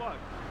 Fuck.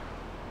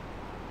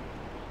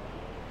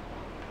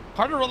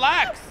 Carter,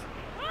 relax.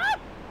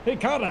 Hey,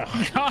 Carter.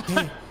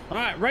 All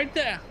right, right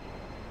there.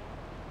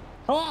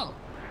 Hello.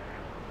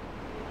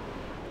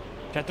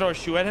 Can I throw a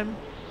shoe at him?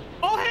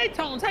 Oh, hey,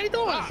 Tones. How you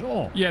doing?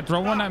 Sure. Yeah,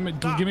 throw one at me.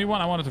 Just give me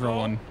one. I want to throw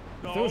one.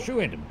 No. Throw a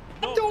shoe at him.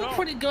 I'm doing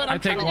pretty good. I I'm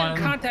trying take to get in one.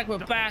 contact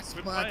with Bass,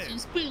 Quit but playing.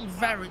 he's being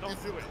very Don't do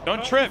difficult. it.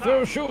 Don't trip.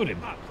 Throw a shoe at him.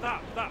 Stop.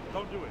 Stop. Stop.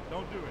 Don't do it.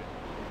 Don't do it.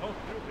 Don't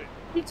do it.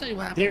 Let me tell you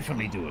what happened.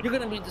 Definitely do it. You're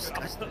gonna be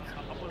disgusted,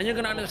 and you're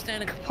gonna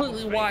understand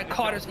completely why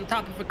Carter's on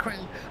top of a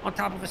crane, on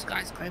top of a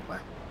skyscraper.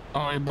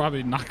 Oh, you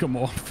probably knock him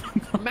off.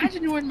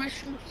 Imagine you were in my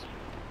shoes.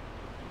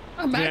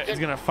 Yeah, Imagine he's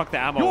gonna fuck the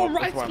ammo your up.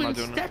 That's rights why I'm being not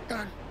doing it. stepped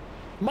on.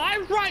 My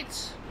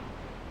rights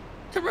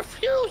to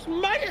refuse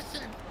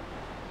medicine.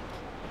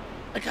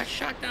 I got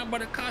shot down by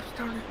the cops,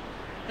 Tony,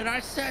 and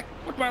I said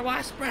with my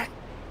last breath,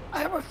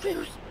 I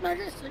refuse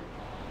medicine.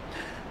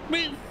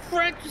 Me and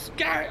Francis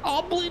Garrett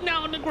all bleeding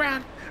out on the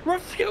ground,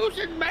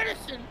 refusing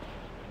medicine.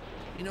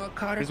 You know what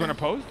Carter This one does?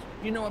 opposed?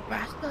 You know what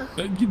Bass does?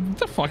 Get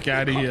the fuck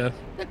out of here.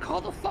 They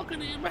call the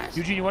fucking EMS.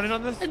 Eugene, you want in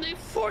on this? And they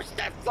force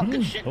that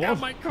fucking shit down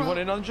my throat. You want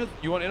in on this?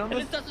 You want in on And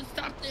this? it doesn't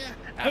stop there.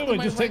 Oh,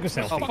 just take a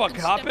selfie. Oh, fuck,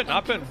 hop in,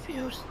 hop in.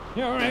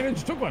 Yeah, all right, I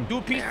just took one. Do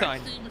a peace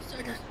sign.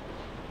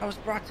 I was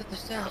brought to the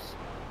cells.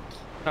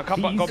 No,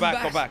 come back, go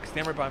back.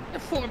 Stand right by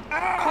him.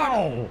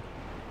 Ow!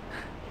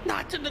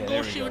 Not to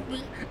negotiate with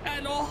me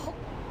at all.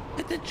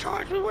 And then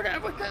charge me with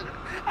everything.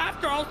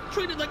 After I was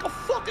treated like a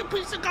fucking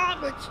piece of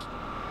garbage.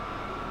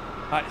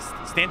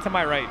 Stand to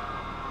my right.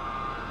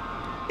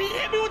 He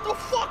hit me with the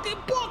fucking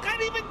book. I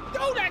didn't even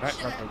do that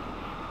shit.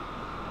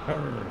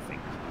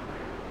 Perfect.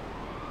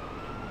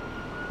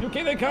 You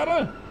okay there,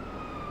 Carter?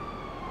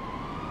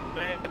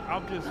 Man,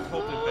 I'm just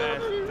hoping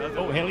Bash doesn't.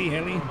 Oh, heli.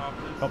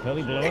 Help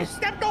heli below He us.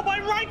 stepped on my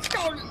right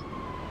shoulder.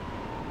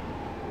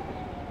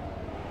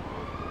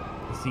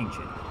 The scene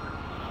shit.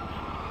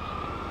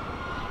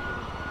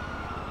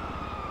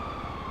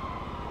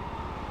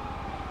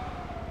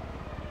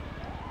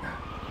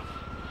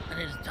 I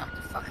need to talk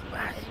to fucking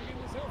Bass.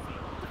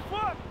 What the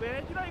fuck,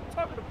 man? You're not even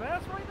talking to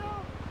Bash right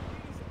now?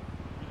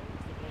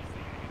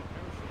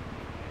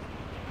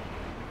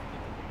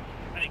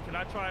 Hey, can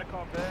I try and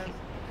call Bash?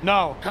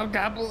 No. Come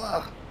down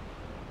below. What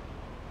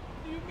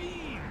do you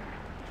mean?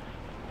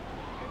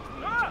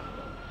 Ah!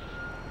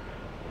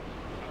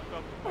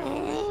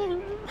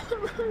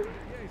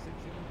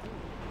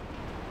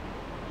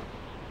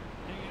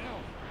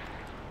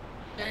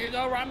 There you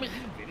go, Rami.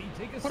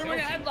 Take a Put him in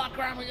a selfie. headlock,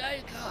 Rami. There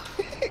you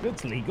go.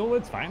 It's legal,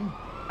 it's fine.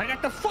 I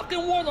got the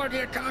fucking warlord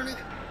here, Tony.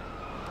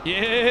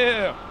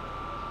 Yeah.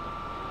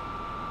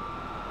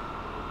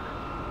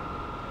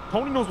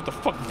 Tony knows what the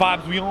fuck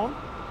vibes we on.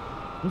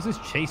 Who's this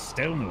Chase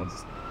Stone?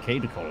 What's K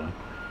to call him?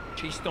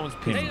 Chase Stone's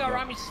There pissed. you go,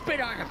 Rami. Spit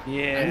on him.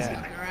 Yeah. That's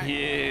fucking right.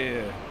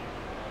 Yeah.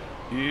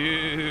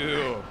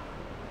 Yeah.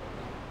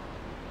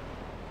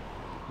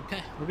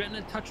 Okay, we're getting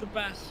in touch with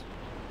Bass.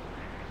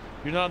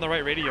 You're not on the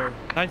right radio.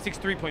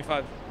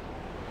 963.5.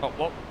 Oh,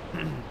 well.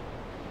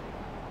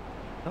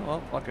 Oh,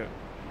 well, fuck it.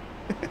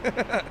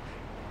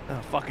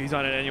 Oh, fuck, he's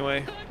on it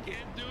anyway. I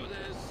can't do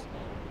this.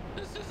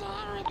 This is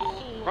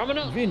horrible.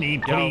 Romanos. Vinny,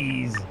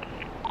 please.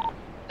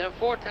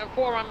 10-4,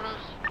 Romanos.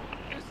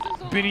 This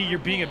is Benny, you're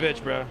being a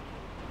bitch, bro.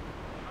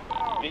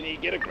 Vinny,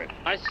 get a grip.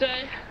 I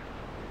say,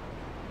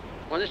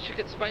 when this shit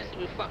gets spicy,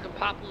 we fucking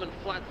pop them in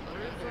flat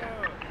footed.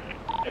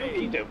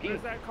 Hey, Dokie.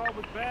 Where's that call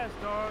with Bash,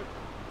 dog?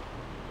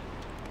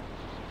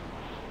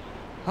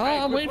 Oh, Hey,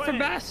 I'm quit waiting for playing.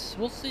 Bass.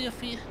 We'll see if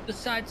he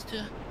decides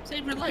to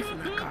save your life in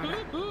that car.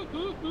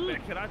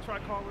 Man, can I try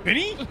calling?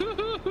 Vinny?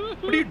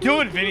 What are you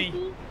doing,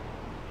 Vinny?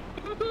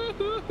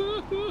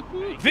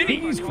 Vinny?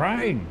 He's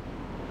crying.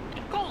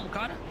 Call him,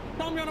 Carter.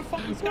 Tell him you're on a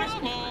fucking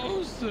skyscraper.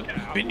 Almost.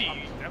 Yeah, Vinny. I'm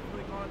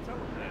definitely gonna tell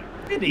him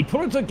that. Vinny,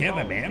 pull it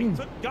together, Oh, man.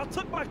 Y'all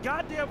took my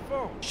goddamn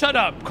phone. Shut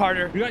up,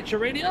 Carter. You got your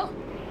radio?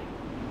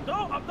 No,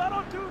 I'm not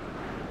on duty.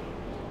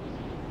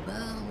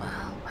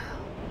 Well.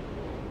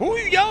 Who are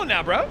you yelling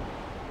at, bro?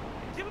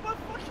 Give me my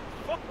fucking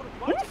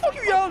phone. Who the fuck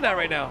are you yelling at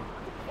right now?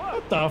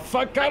 What the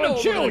fuck? I know Gotta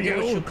what chill, we're gonna do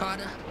with you, you.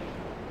 Carter.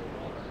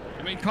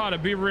 I mean, Carter,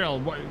 be real.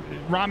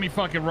 Rami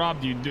fucking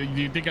robbed you. Do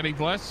you think I need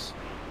less?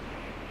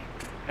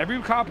 Every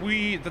cop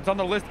that's on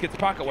the list gets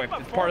pocket wiped.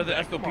 It's part of the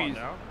Come on SOPs.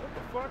 now. What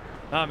the fuck?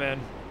 Nah, man.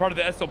 Part of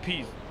the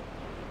SOPs.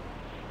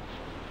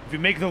 If you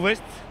make the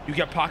list, you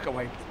get pocket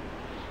wiped.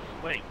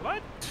 Wait,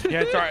 what?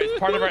 Yeah, it's alright. It's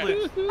part of our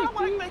list. How am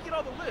I making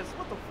on the list?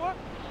 What the fuck?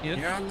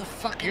 You're on the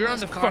fucking You're on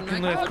list, the Carter.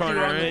 fucking I list, told you Carter,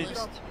 you're on the right?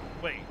 list.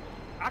 Wait,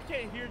 I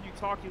can't hear you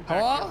talking back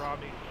Hello? here,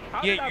 Robbie.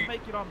 How Yeah, did I you-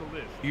 make it on the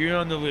list? You're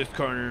on the list,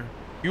 Carter.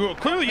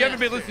 Clearly you haven't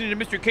been listening to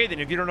Mr. K then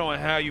if you don't know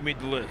how you made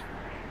the list.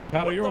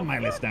 Carter, you're on my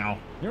list now.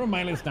 You're on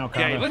my list now,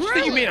 Yeah, Carter. let's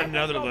say you made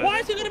another list. Why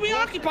is he gonna be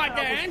occupied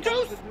there,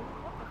 Andrews?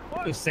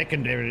 You're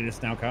secondary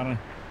list now, Carter.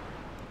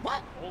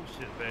 What?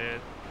 Bullshit, man.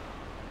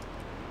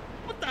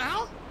 What the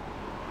hell?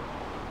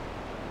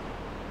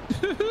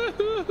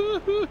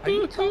 Are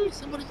you telling me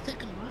somebody's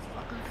taking my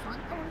fucking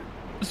front door?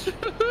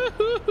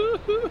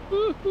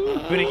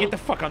 Vinny, get the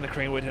fuck on the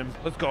crane with him.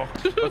 Let's go.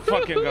 Let's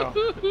fucking go.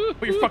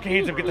 Put your fucking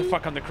hands up. Get the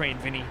fuck on the crane,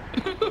 Vinny.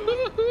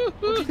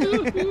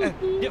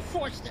 You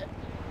forced it.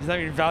 He's not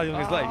even valuing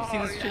his life. You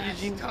see this shit,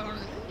 Yes, Eugene? totally.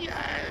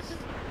 Yes.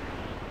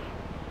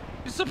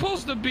 You're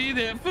supposed to be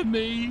there for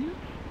me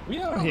We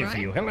are here for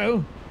you.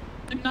 Hello.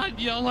 and not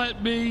yell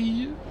at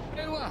me.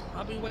 Very well.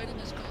 I'll be waiting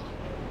this call.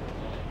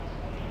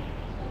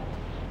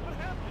 What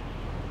happened?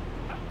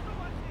 How come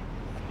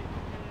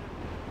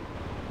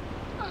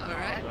I All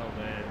right. Oh,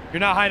 man. You're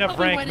not high enough I'll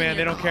be rank, waiting man.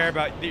 They your don't care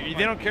about. They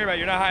don't care about.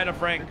 You're not high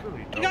enough rank.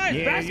 You guys,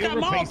 Yeah, Bass you're got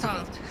replaceable.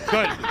 Molotoved.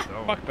 Good.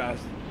 Fuck Bass.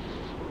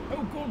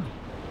 Oh, good.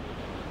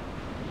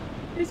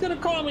 He's gonna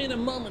call me in a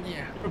moment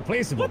here.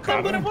 Replaceable, I'm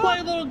Carter. gonna play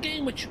a little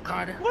game with you,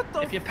 Carter. What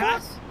the If you fuck?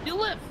 pass, you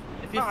live.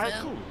 If you Alright,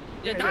 fail, cool.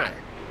 you Yeah, die.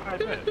 I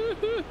bet.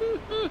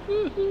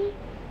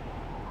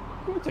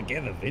 Pull it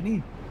together,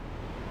 Vinny.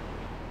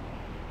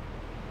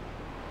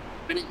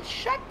 Vinny,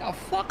 shut the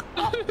fuck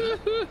up.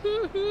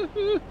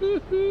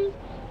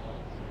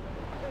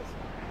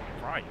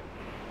 crying?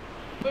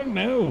 I don't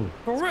know.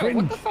 For It's real, cringe.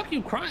 what the fuck are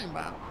you crying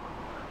about?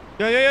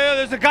 Yeah.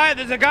 There's a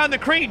guy on the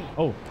crane.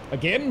 Oh,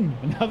 again?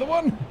 Another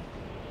one?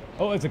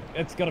 Oh, it's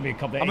gotta be a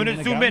couple. I'm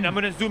gonna zoom in. I'm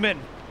gonna zoom in.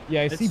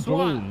 Yeah, I It's see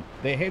SWAT. blue.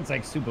 Their head's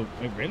like super.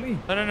 Wait, really?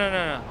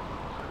 No.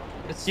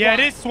 It's Yeah, SWAT.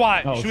 it is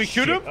SWAT. Oh, Should we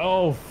shoot shit. him?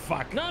 Oh,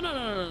 fuck.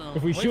 No.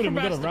 If we Wait shoot for him,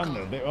 we Bass gotta to run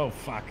come. though. Oh,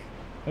 fuck.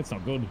 That's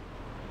not good.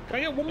 Can I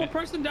get one more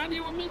person down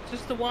here with me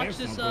just to watch That's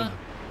this not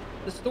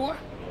the store?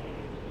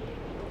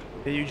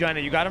 Hey, you,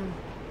 Johnny, you got him?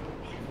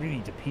 I really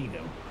need to pee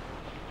though.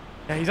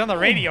 Yeah, he's on the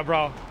radio,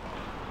 bro.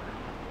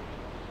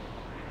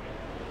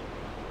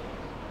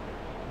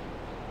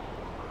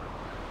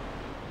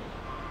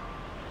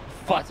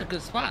 Oh, that's a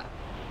good spot.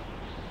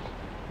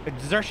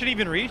 Does our shit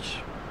even reach?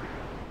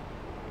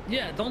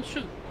 Yeah, don't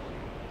shoot.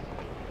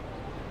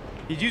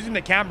 He's using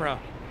the camera.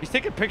 He's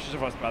taking pictures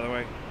of us, by the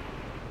way.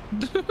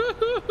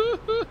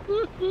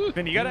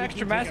 Vin, you got an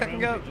extra mask I can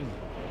go?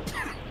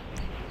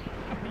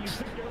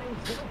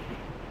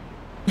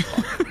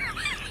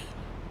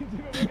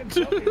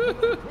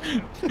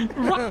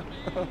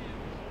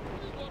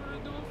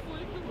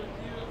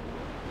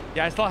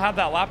 Yeah, I still have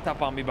that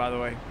laptop on me, by the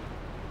way.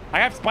 I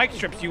have spike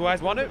strips. You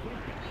guys want it?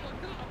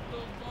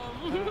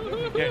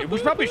 Yeah, we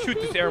should probably shoot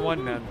this Air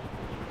 1, man.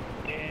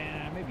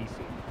 Yeah, maybe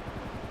soon.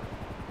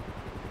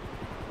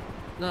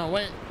 No,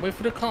 wait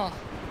for the call.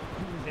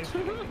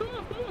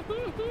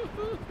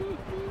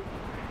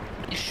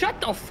 Shut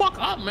the fuck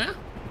up, man.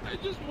 I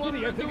just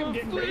wanted I to think do I'm a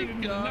getting raided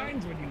in the flick.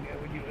 nines when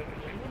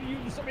you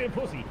somebody a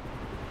pussy.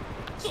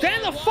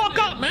 Stand the fuck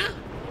up, man.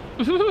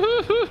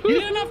 You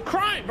did enough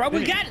crime, bro.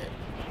 We got it.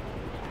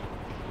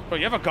 Bro,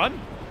 you have a gun?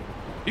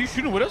 Are you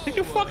shooting with us? Take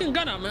your fucking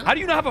gun out, man. How do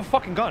you not have a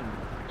fucking gun?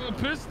 A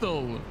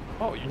pistol.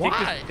 Oh, you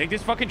Why? take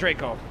this fucking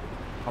Draco.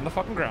 On the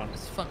fucking ground.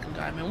 This fucking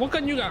guy, man. What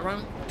gun you got,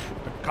 Ron?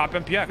 Cop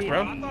MPX,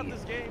 bro. I thought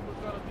this game was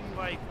gonna be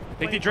like.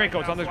 Take the Draco.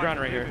 It's on this ground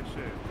right here.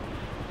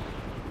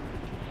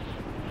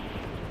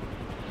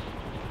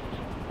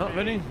 Oh,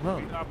 Vinny?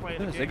 No.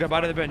 Say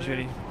goodbye to the bench,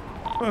 Vinny.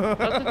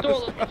 That's the door.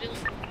 Look,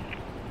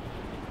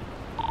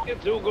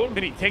 Get too good.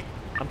 Vinny,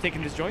 I'm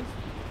taking this joint.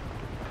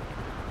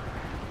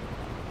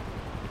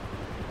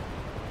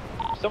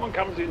 If someone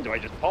comes in, do I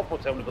just pop or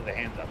tell them to put their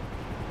hands up?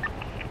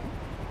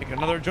 Taking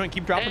another joint,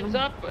 keep dropping hands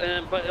them.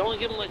 up, but only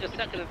give him like a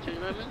second or two, you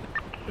know what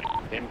I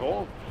mean? Them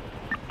go.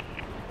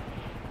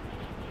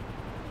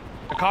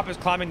 The cop is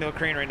climbing the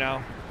crane right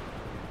now.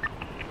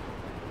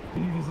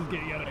 This is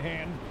getting out of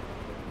hand.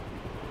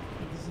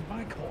 This is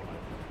my corner.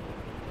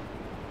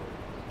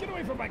 Get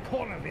away from my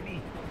corner,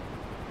 Vinny.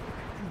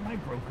 This is my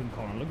broken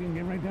corner. Look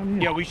at right down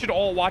here. Yeah, we should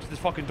all watch this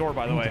fucking door,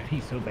 by the way.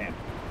 Pee so bad.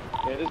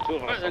 Yeah, there's two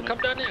of All us. right, then come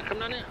down here. Come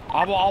down here.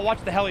 I'll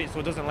watch the heli so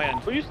it doesn't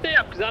land. Well, you stay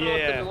up, because I don't know if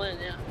Yeah. it's gonna land,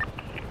 yeah.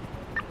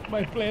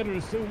 My bladder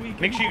is so weak.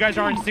 Make sure you guys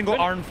are in single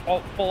arm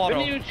full auto.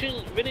 Vinny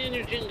and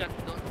Eugene got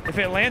the door. If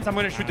it lands, I'm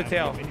gonna shoot the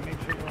tail. Vinny, make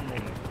sure you're on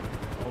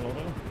full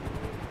auto.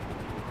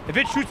 If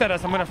it shoots at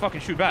us, I'm gonna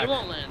fucking shoot back. They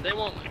won't land. They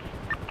won't land.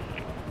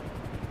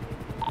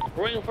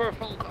 We're waiting for a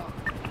phone call.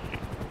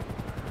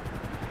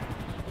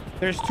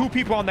 There's 2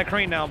 people on that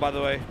crane now, by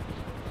the way.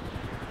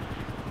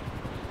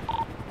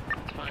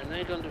 It's fine. They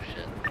ain't gonna do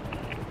shit.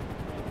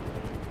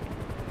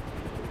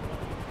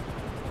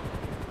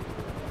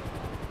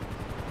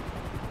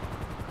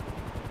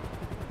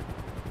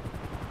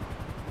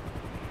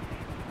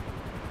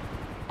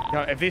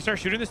 Yeah, if they start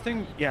shooting this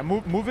thing, yeah,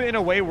 move it in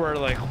a way where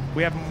like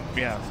we have,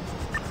 yeah.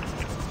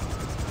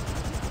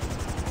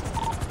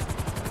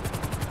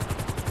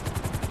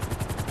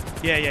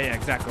 Yeah,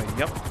 exactly.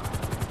 Yep.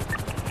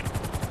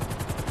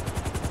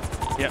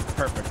 Yep,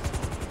 perfect.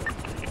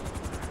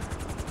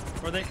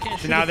 Or they can't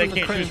shoot So now it they from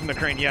can't the shoot us from the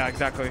crane. Yeah,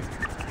 exactly.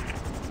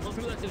 Most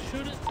people that can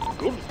shoot it?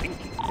 Good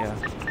thinking. Yeah.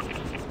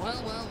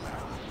 Well.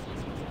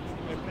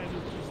 My bladder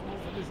is too small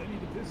for this. I need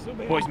to piss so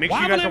bad. Boys, make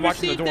sure you guys are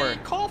watching the door.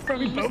 Call from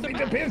We both Mr. need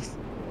to Bass. piss.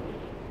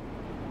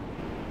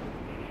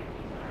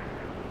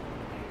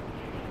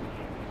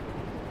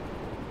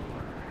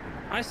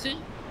 I see.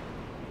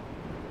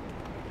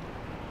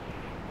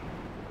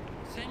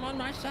 Same on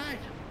my side.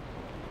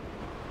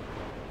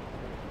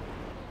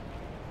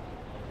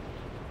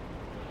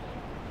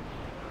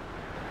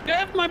 I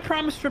have my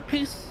promise for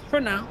peace for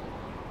now.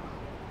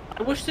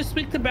 I wish to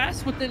speak to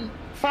Bass within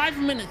 5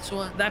 minutes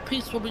or that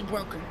peace will be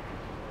broken.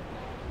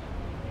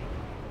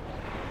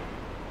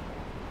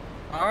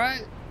 All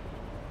right.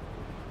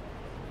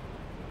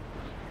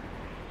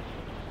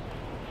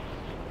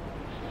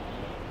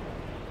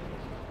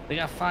 They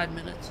got 5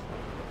 minutes.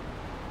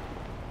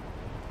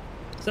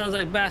 Sounds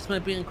like Bass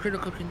might be in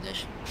critical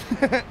condition.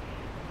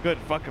 Good,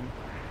 fuck him.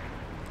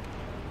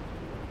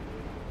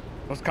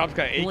 Those cops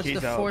got What's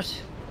AKs the out.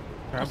 force?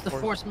 What's the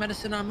force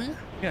medicine on me?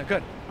 Yeah,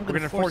 good. I'm We're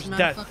gonna force him out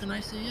death. of fucking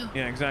ICU.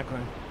 Yeah, exactly.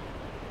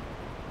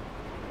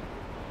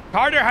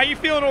 Carter, how you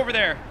feeling over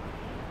there?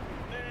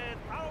 Man,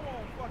 I don't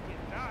want to fucking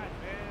die,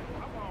 man.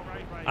 I'm all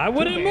right right I now.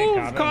 wouldn't Too bad, move,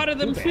 Carter. Carter.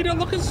 Them Too feet bad. are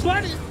looking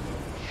sweaty. My feet,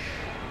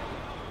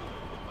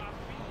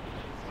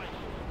 it's like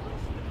real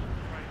slippery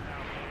right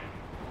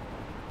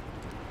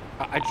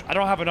now, man. I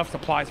don't have enough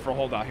supplies for a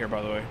holdout here,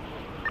 by the way.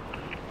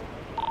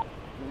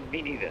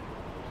 Me neither.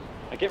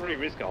 I can't really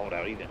risk a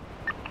holdout either.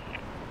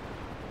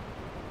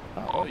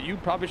 Oh, you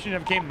probably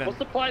shouldn't have came then. What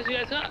supplies you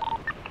guys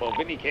got? Well,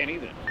 Vinny can't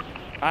either.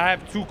 I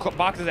have 2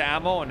 boxes of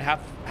ammo and half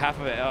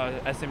of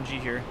a SMG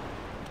here.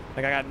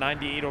 Like I got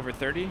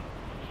 98/30.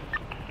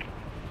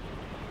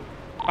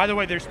 By the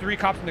way, there's 3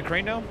 cops in the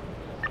crane now.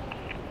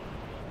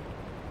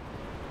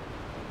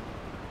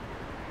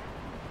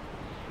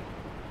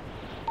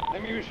 I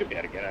mean, we should be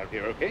able to get out of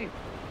here, okay?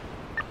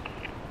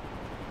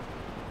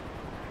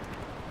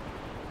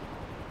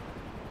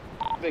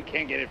 If they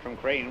can't get it from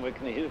crane, where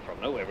can they hit it from?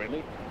 Nowhere,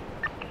 really.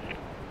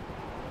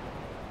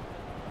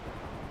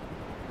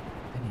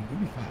 And you'll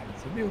be fine.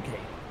 It'll be okay.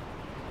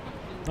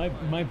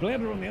 My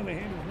bladder, on the other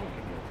hand, is not going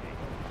to be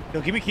okay.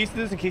 Yo, give me keys to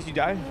this in case you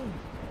die.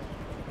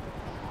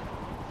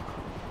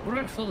 Where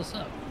do I fill this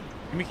up?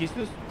 Give me keys to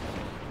this.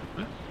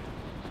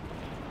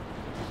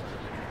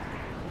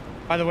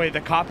 By the way,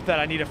 the cop that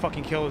I need to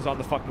fucking kill is on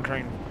the fucking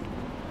crane.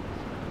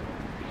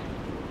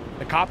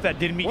 The cop that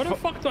did me. Where the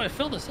fuck do I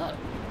fill this up?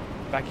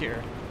 Back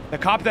here. The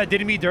cop that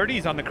did me dirty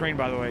is on the crane,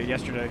 by the way,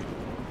 yesterday.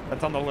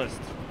 That's on the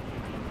list.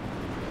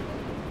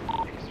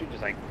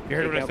 Just like, you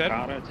heard what I said?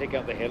 Carter, take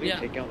out the heli,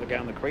 take out the guy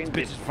on the crane.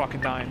 This bitch is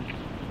fucking dying.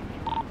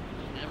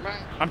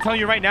 I'm telling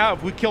you right now,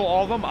 if we kill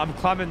all of them, I'm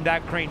climbing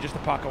that crane just to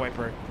pocket wipe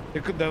her.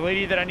 The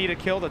lady that I need to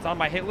kill that's on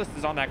my hit list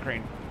is on that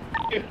crane.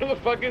 Who the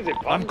fuck is it?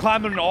 I'm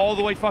climbing all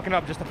the way fucking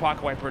up just to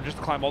pocket wipe her, just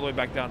to climb all the way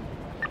back down.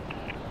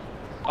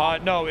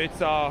 No, it's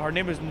her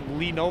name is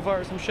Lee Nova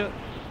or some shit.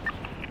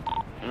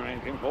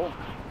 Alright, cool.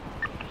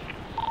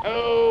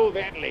 Oh,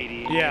 that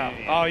lady. Yeah.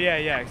 Oh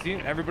yeah. See,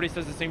 everybody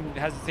says the same,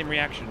 has the same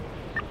reaction.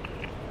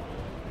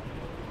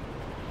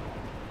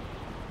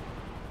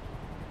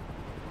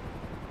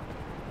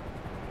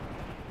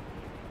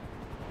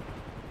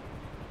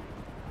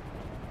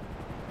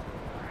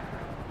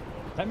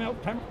 Time out.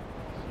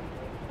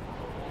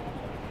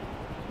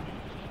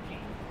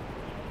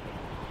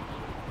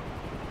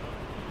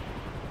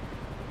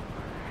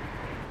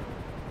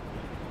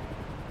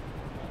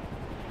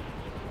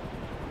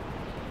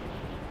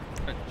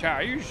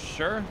 Chad, are you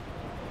sure?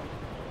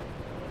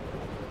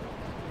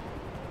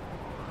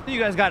 You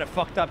guys got it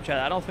fucked up, Chad.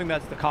 I don't think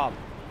that's the cop.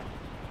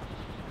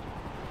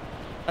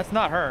 That's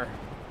not her.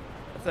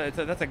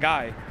 That's a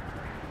guy.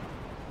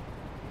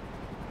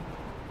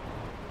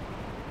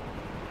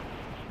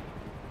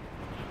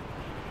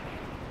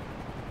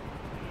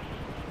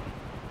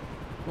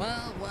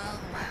 Well.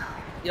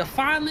 You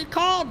finally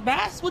called,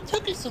 Bass. What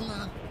took you so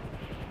long?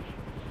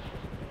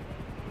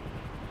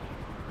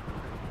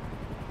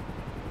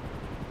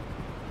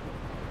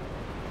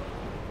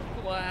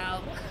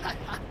 Wow.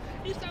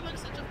 You sound like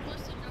such a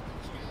pussy, nothing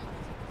changed.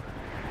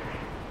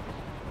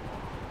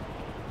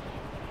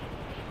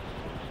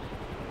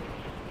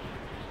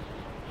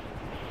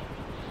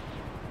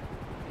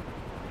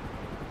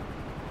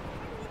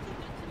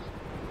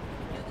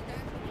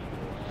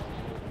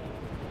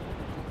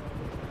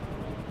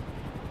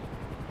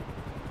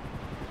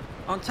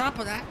 On top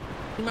of that,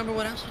 remember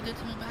what else you did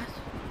to me, Bass?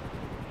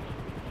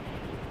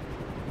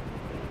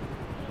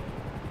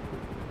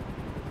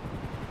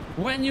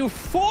 When you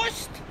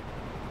forced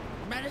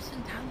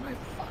medicine down my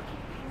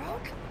fucking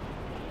throat?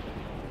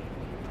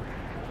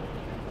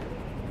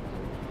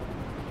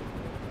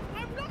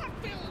 I'm not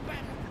feeling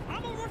better.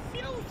 I'm a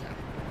refuser.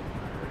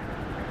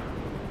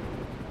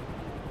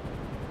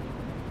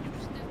 You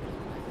stepped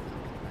on my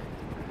fucking right.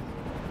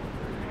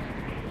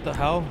 What the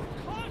hell?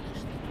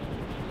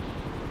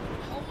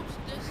 Holds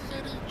this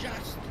city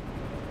just.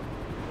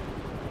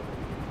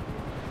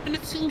 And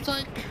it seems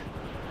like.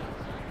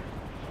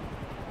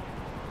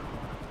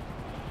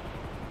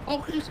 Oh,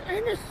 he's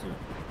innocent.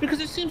 Because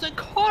it seems like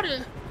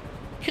Carter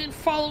can't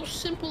follow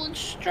simple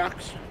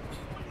instructions.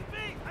 What do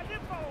you mean? I did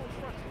follow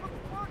instructions. What the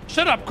fuck?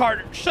 Shut up,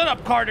 Carter. Shut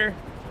up, Carter.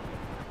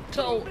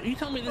 So, you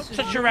tell me this is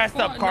Shut your ass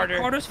up, Carter.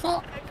 Carter's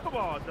fault? Hey, come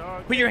on,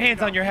 dog. Put your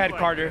hands on your head,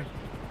 Carter.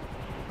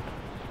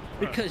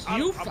 Because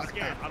you fucked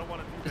up. I don't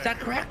want to do that. Is that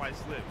correct? I might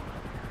slip.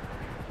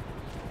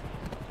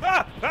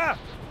 Ah!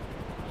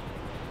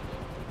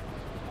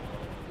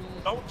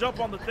 Don't jump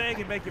on the thing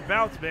and make it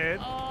bounce, man.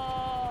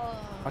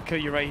 I'll kill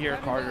you right here,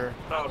 Carter.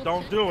 No,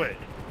 don't do it.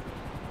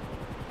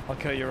 I'll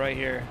kill you right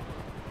here.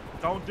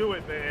 Don't do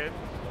it, man.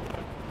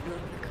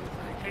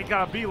 Ain't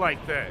gotta be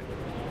like that.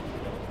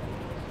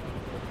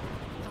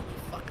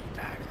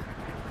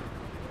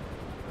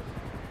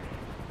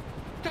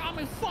 Tell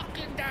me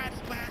fucking daddy,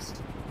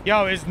 bastard.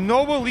 Yo, is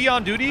Nova Lee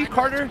on duty,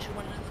 Carter?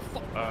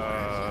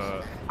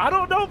 I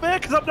don't know, man,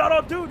 because I'm not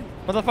on duty.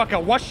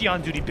 Motherfucker, was she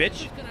on duty,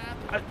 bitch?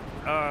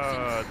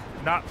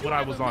 Not when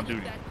I was on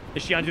duty.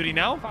 Is she on duty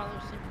now?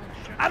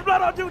 I'm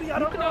not on duty. I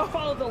don't know.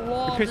 Follow the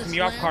law. You're pissing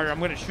me off, Carter. I'm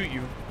gonna shoot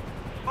you.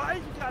 Why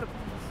you gotta be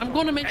I'm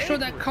gonna make sure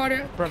that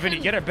Carter. Bro, Vinny,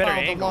 get a better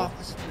angle.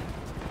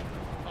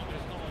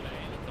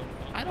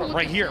 I don't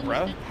right here,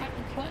 bro.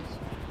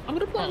 I'm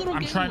gonna play a little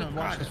game. I'm trying to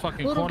watch this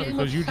fucking corner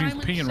because Eugene's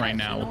peeing right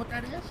now. You know what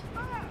that is?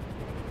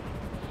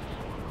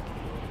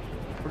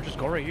 Or just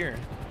go right here.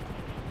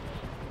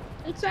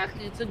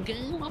 Exactly. It's a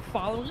game of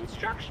following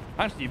instructions.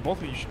 Honestly,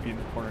 both of you should be in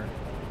the corner.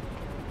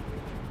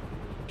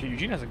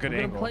 Eugene has a good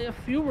We're angle. gonna play a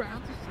few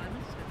rounds of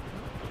Simon Says.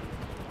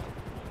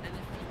 And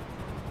if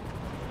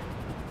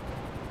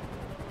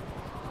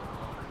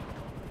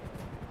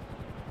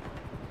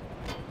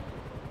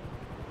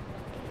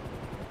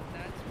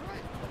that's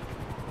right.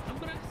 I'm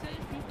gonna say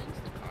a few things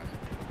to Carter.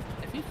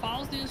 If he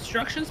follows the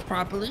instructions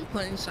properly,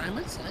 playing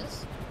Simon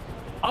Says,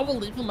 I will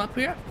leave him up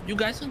here. You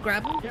guys can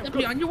grab him and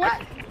be on your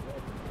way.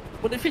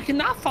 But if he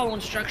cannot follow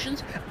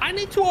instructions, I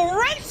need to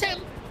erase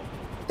him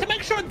to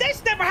make sure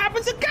this never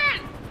happens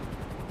again.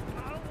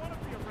 I don't want to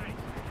be erased.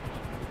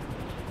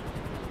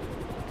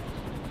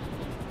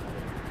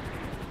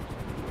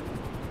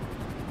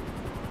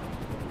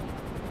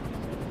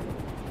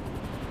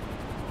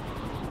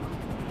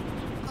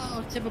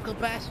 Oh, typical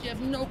bastard. You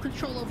have no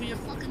control over your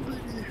fucking booty.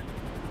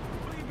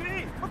 What do you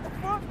mean? What the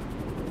fuck?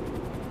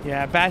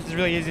 Yeah, Bass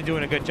really isn't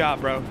doing a good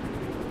job, bro.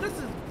 This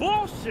is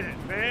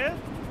bullshit, man.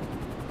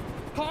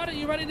 Carter,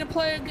 you ready to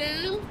play a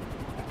game?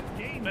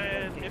 Game,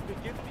 man. If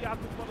it gets me out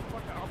this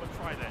motherfucker, I'm gonna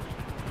try that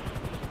shit.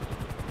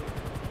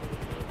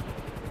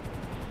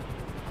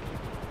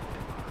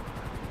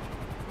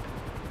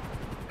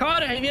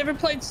 Carter, have you ever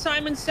played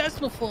Simon Says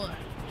before?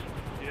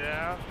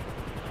 Yeah.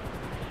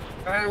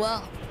 Very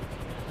well.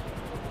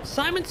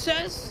 Simon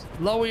Says,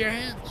 lower your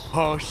hands.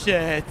 Oh,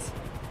 shit.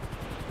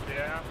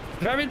 Yeah.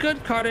 Very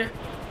good, Carter.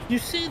 You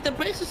see, the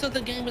basis of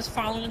the game is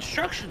following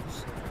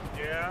instructions.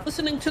 Yeah.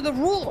 Listening to the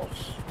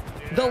rules.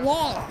 The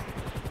law.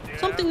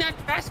 Something that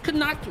Bass could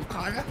not do,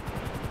 Carter.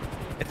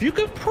 If you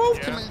could prove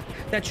to me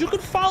that you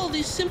could follow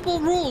these simple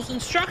rules,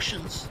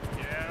 instructions,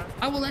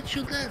 I will let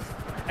you live,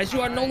 as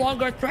you are no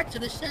longer a threat to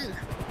the city.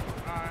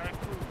 Alright,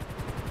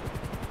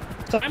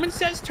 cool. Simon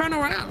Says, turn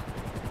around.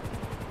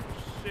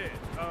 Shit.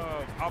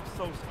 I'm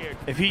so scared.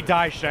 If he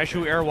dies, should I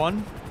shoot Air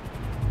 1?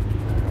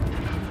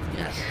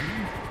 Yes.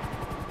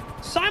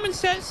 Simon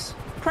Says,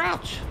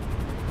 crouch.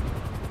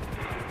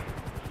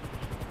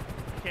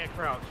 Can't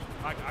crouch.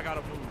 I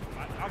gotta move.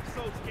 I'm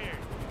so scared.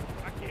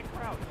 I can't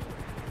crouch.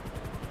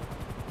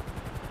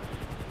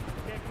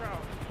 Can't crouch.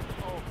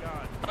 Oh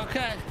god.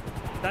 Okay,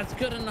 that's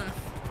good enough.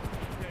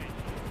 Okay.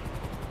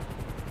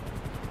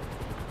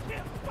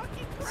 Can't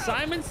fucking crouch.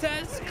 Simon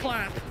Says,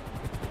 clap.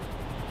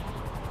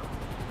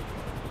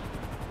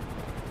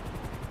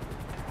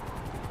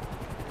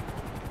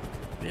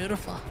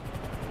 Beautiful.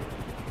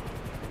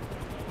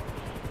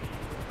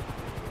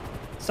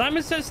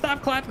 Simon Says,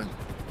 stop clapping.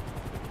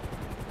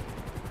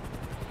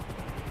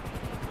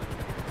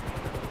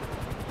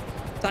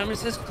 Simon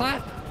Says,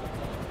 clap.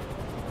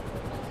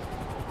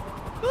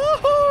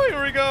 Oh,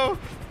 here we go.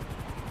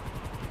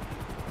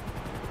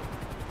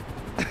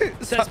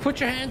 Says, put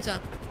your hands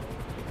up.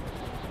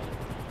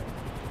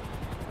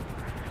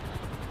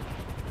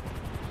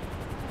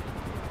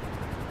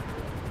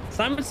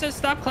 Simon Says,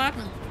 stop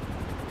clapping.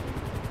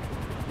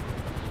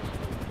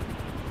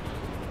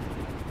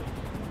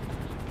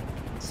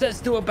 Says,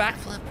 do a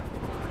backflip.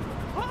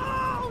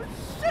 Oh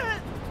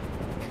shit!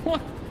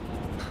 What?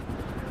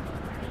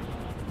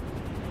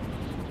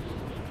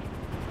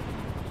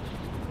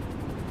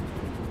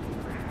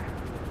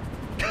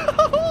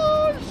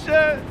 Oh,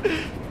 shit.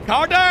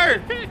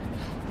 Carter!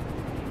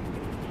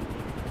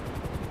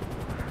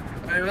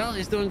 Very well,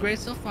 he's doing great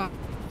so far.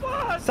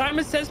 Fuck!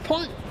 Simon Says,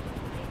 point.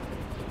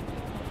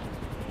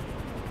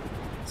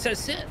 Says,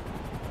 sit.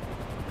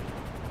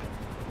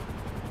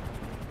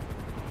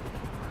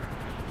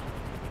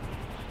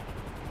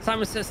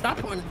 Simon Says, stop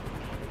pointing.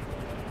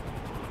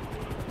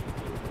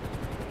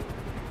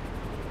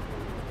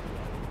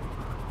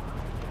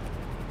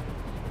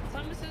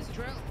 Simon Says,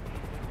 drill.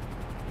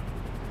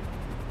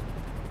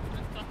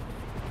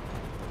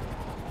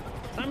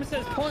 Simon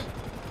Says, point.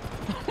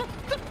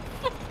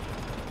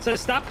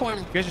 Says, stop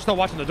pointing. You guys are still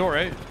watching the door,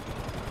 right?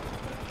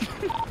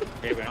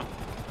 Here we go.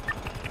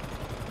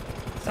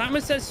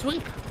 Simon Says,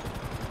 sweep.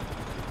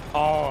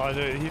 Oh,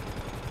 dude,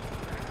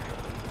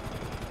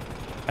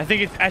 I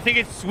think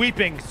it's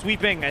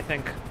sweeping, I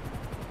think.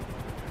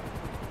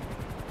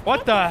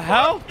 What the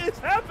hell? What is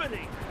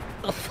happening?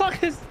 The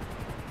fuck is...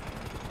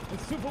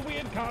 It's super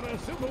weird, Carter.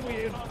 Super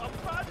weird. I'm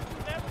trying to do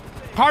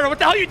everything. Carter, what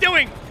the hell are you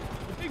doing?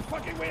 It's big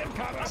fucking weird,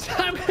 Carter.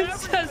 Simon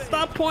Says,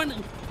 stop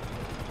pointing.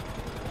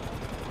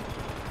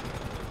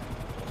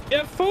 You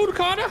have food,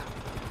 Carter?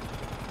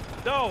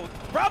 No,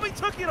 Robbie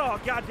took it all,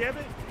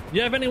 goddammit.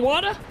 You have any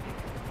water?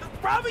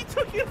 Robbie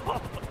took it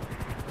all.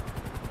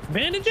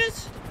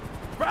 Bandages?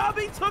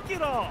 Robbie took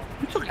it all.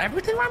 You took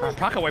everything, Robert?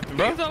 Pocket wiping,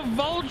 bro. He's a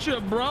vulture,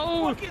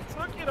 bro. Fucking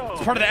took it all.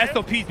 It's part of the man.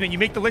 SOPs, man. You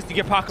make the list, you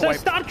get pocket So wiped.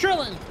 stop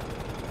drilling.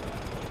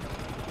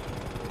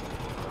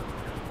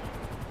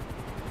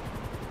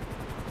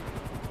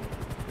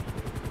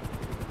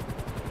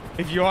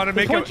 If you want to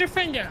make Point him, your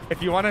finger.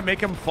 if you want to make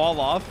him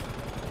fall off,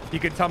 you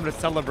can tell him to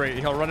celebrate.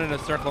 He'll run in a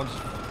circle and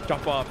just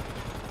jump off.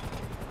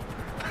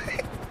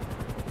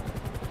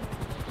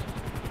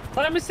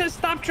 Simon Says,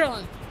 stop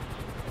drilling.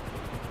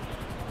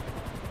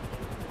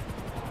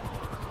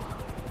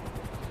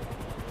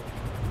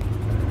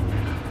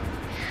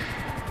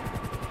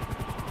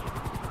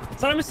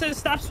 Simon Says,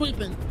 stop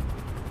sweeping.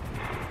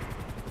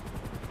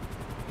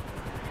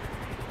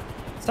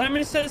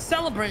 Simon says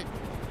celebrate.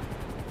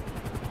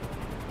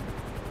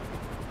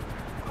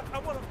 I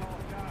want to. Oh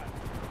God.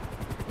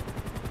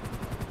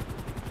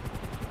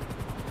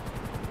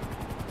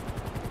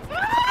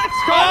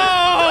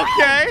 Oh,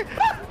 okay.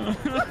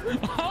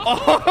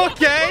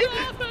 Okay.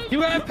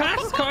 You have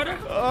passed, Carter.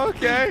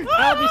 Okay.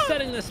 I'll be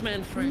setting this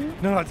man free.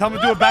 No, tell him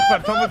to do a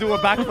backflip. Tell him to do a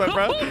backflip,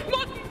 bro.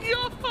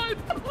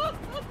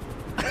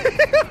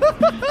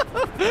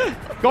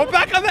 Go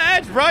back on the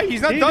edge, bro.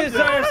 He's not done. He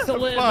deserves to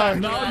live.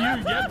 No,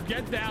 you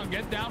get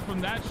down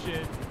from that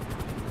shit.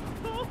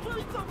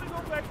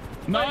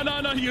 No,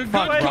 you're good.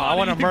 Fuck, bro, I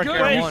want to murk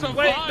everyone.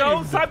 Wait,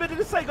 no, Simon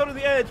didn't say go to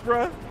the edge,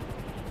 bro.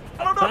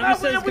 I don't know Simon how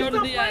says we go to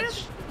still the playing?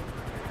 edge.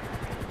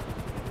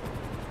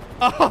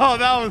 Oh,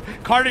 that was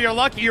Carter. You're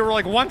lucky. You were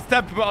like one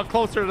step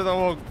closer to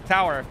the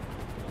tower.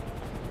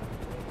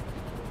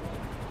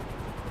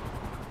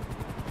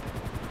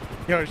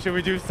 Yo, should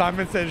we do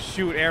Simon says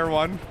shoot air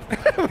one?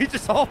 We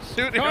just all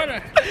shoot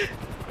Carter.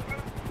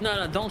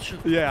 No, don't shoot.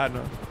 Yeah, I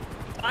know.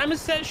 Simon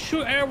says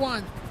shoot air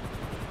one.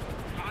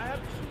 I have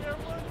to shoot air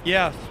one?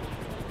 Yes.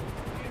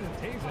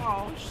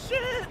 Oh,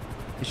 shit.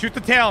 You shoot the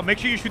tail. Make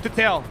sure you shoot the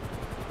tail.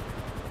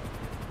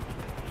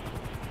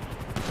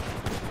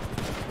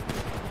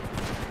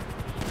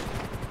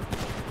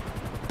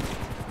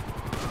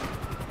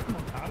 Come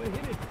on, Carter,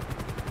 hit it.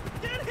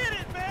 Did hit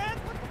it, man.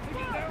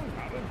 Take it down,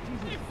 Carter.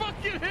 Jesus. You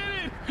fucking hit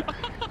it.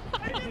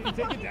 Did you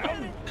take it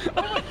down?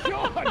 Oh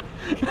my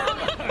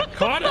God.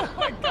 Carter. Oh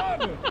my God.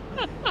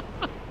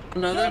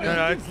 No,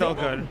 No, it's still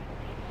good.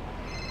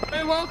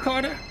 Very well,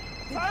 Carter.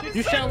 Simon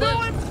You said shall do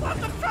live. it.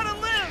 I'm trying to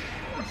live.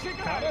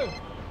 Carter.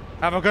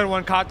 Have a good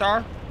one,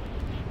 Qatar.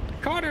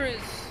 Carter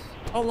is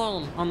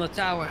alone on the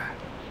tower.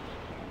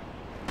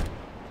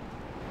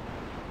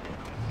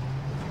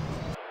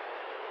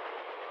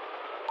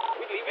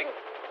 We leaving?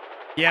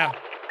 Yeah.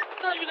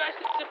 No, you guys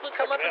can simply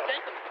come up and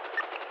take him.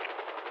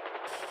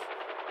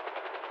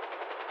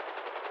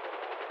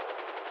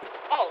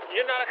 Oh,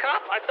 you're not a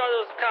cop? I thought it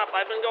was a cop.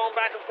 I've been going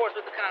back and forth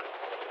with the cop.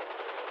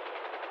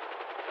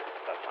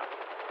 That's fine.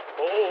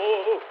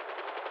 Oh.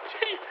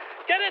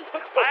 Get in. I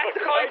have to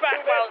call you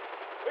back, Well.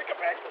 Quick, come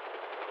back.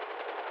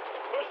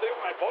 Push there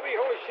with my body.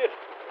 Holy shit.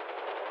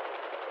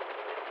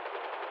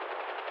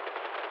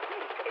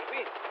 He's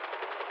crazy.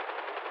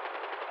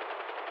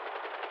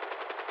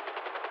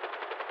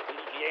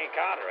 CGA and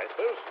Carter, I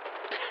suppose.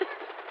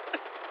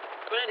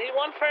 Man, he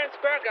won fair and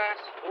square, guys.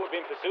 Oh, we're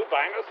being pursued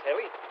behind us.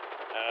 Heli.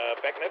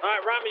 Backing up. All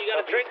right, Rami, you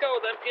got a Draco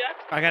with MPX?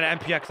 I got an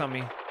MPX on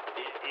me. And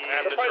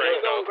the Probably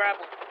Draco. go and grab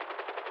him.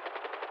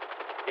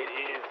 It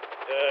is,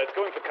 it's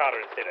going for Carter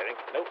instead, I think.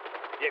 Nope.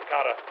 Yeah,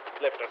 Carter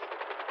left us.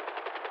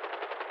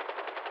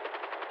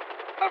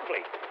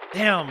 Lovely.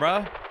 Damn,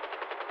 bro.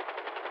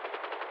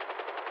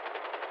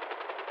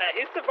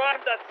 He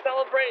survived that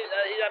celebrate.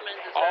 He got me.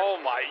 Oh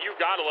my, you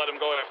gotta let him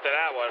go after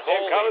that one. Damn,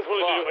 Holy Carter's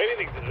willing to fuck. do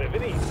anything to live,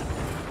 isn't he?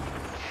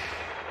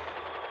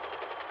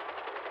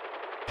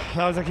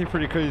 That was actually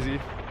pretty crazy.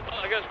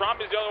 Well, I guess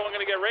Rami's the only one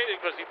gonna get raided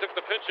because he took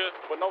the picture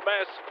with no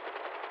mask.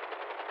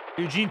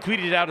 Eugene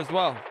tweeted it out as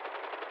well.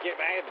 Yeah,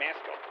 but I had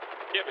mask on.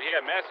 Yeah, but he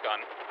had mask on.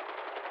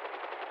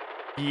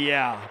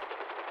 Yeah.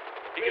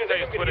 He can say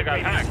his Twitter got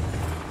hacked.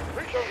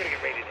 Pretty sure I'm gonna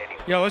get raided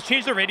anyway. Yo, let's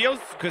change the radios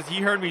because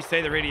he heard me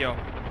say the radio.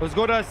 Let's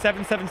go to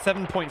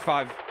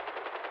 777.5.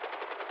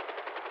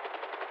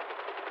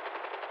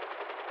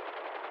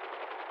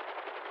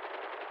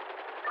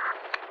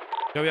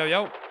 Yo.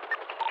 Yo.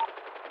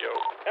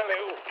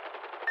 Hello.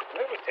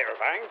 That was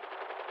terrifying.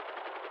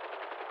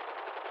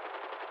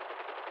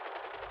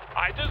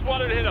 I just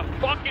wanted to hit a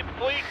fucking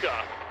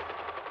fleeca.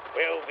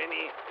 Well,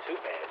 Vinny, too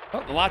bad.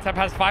 Oh, the laptop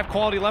has 5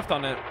 quality left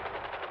on it.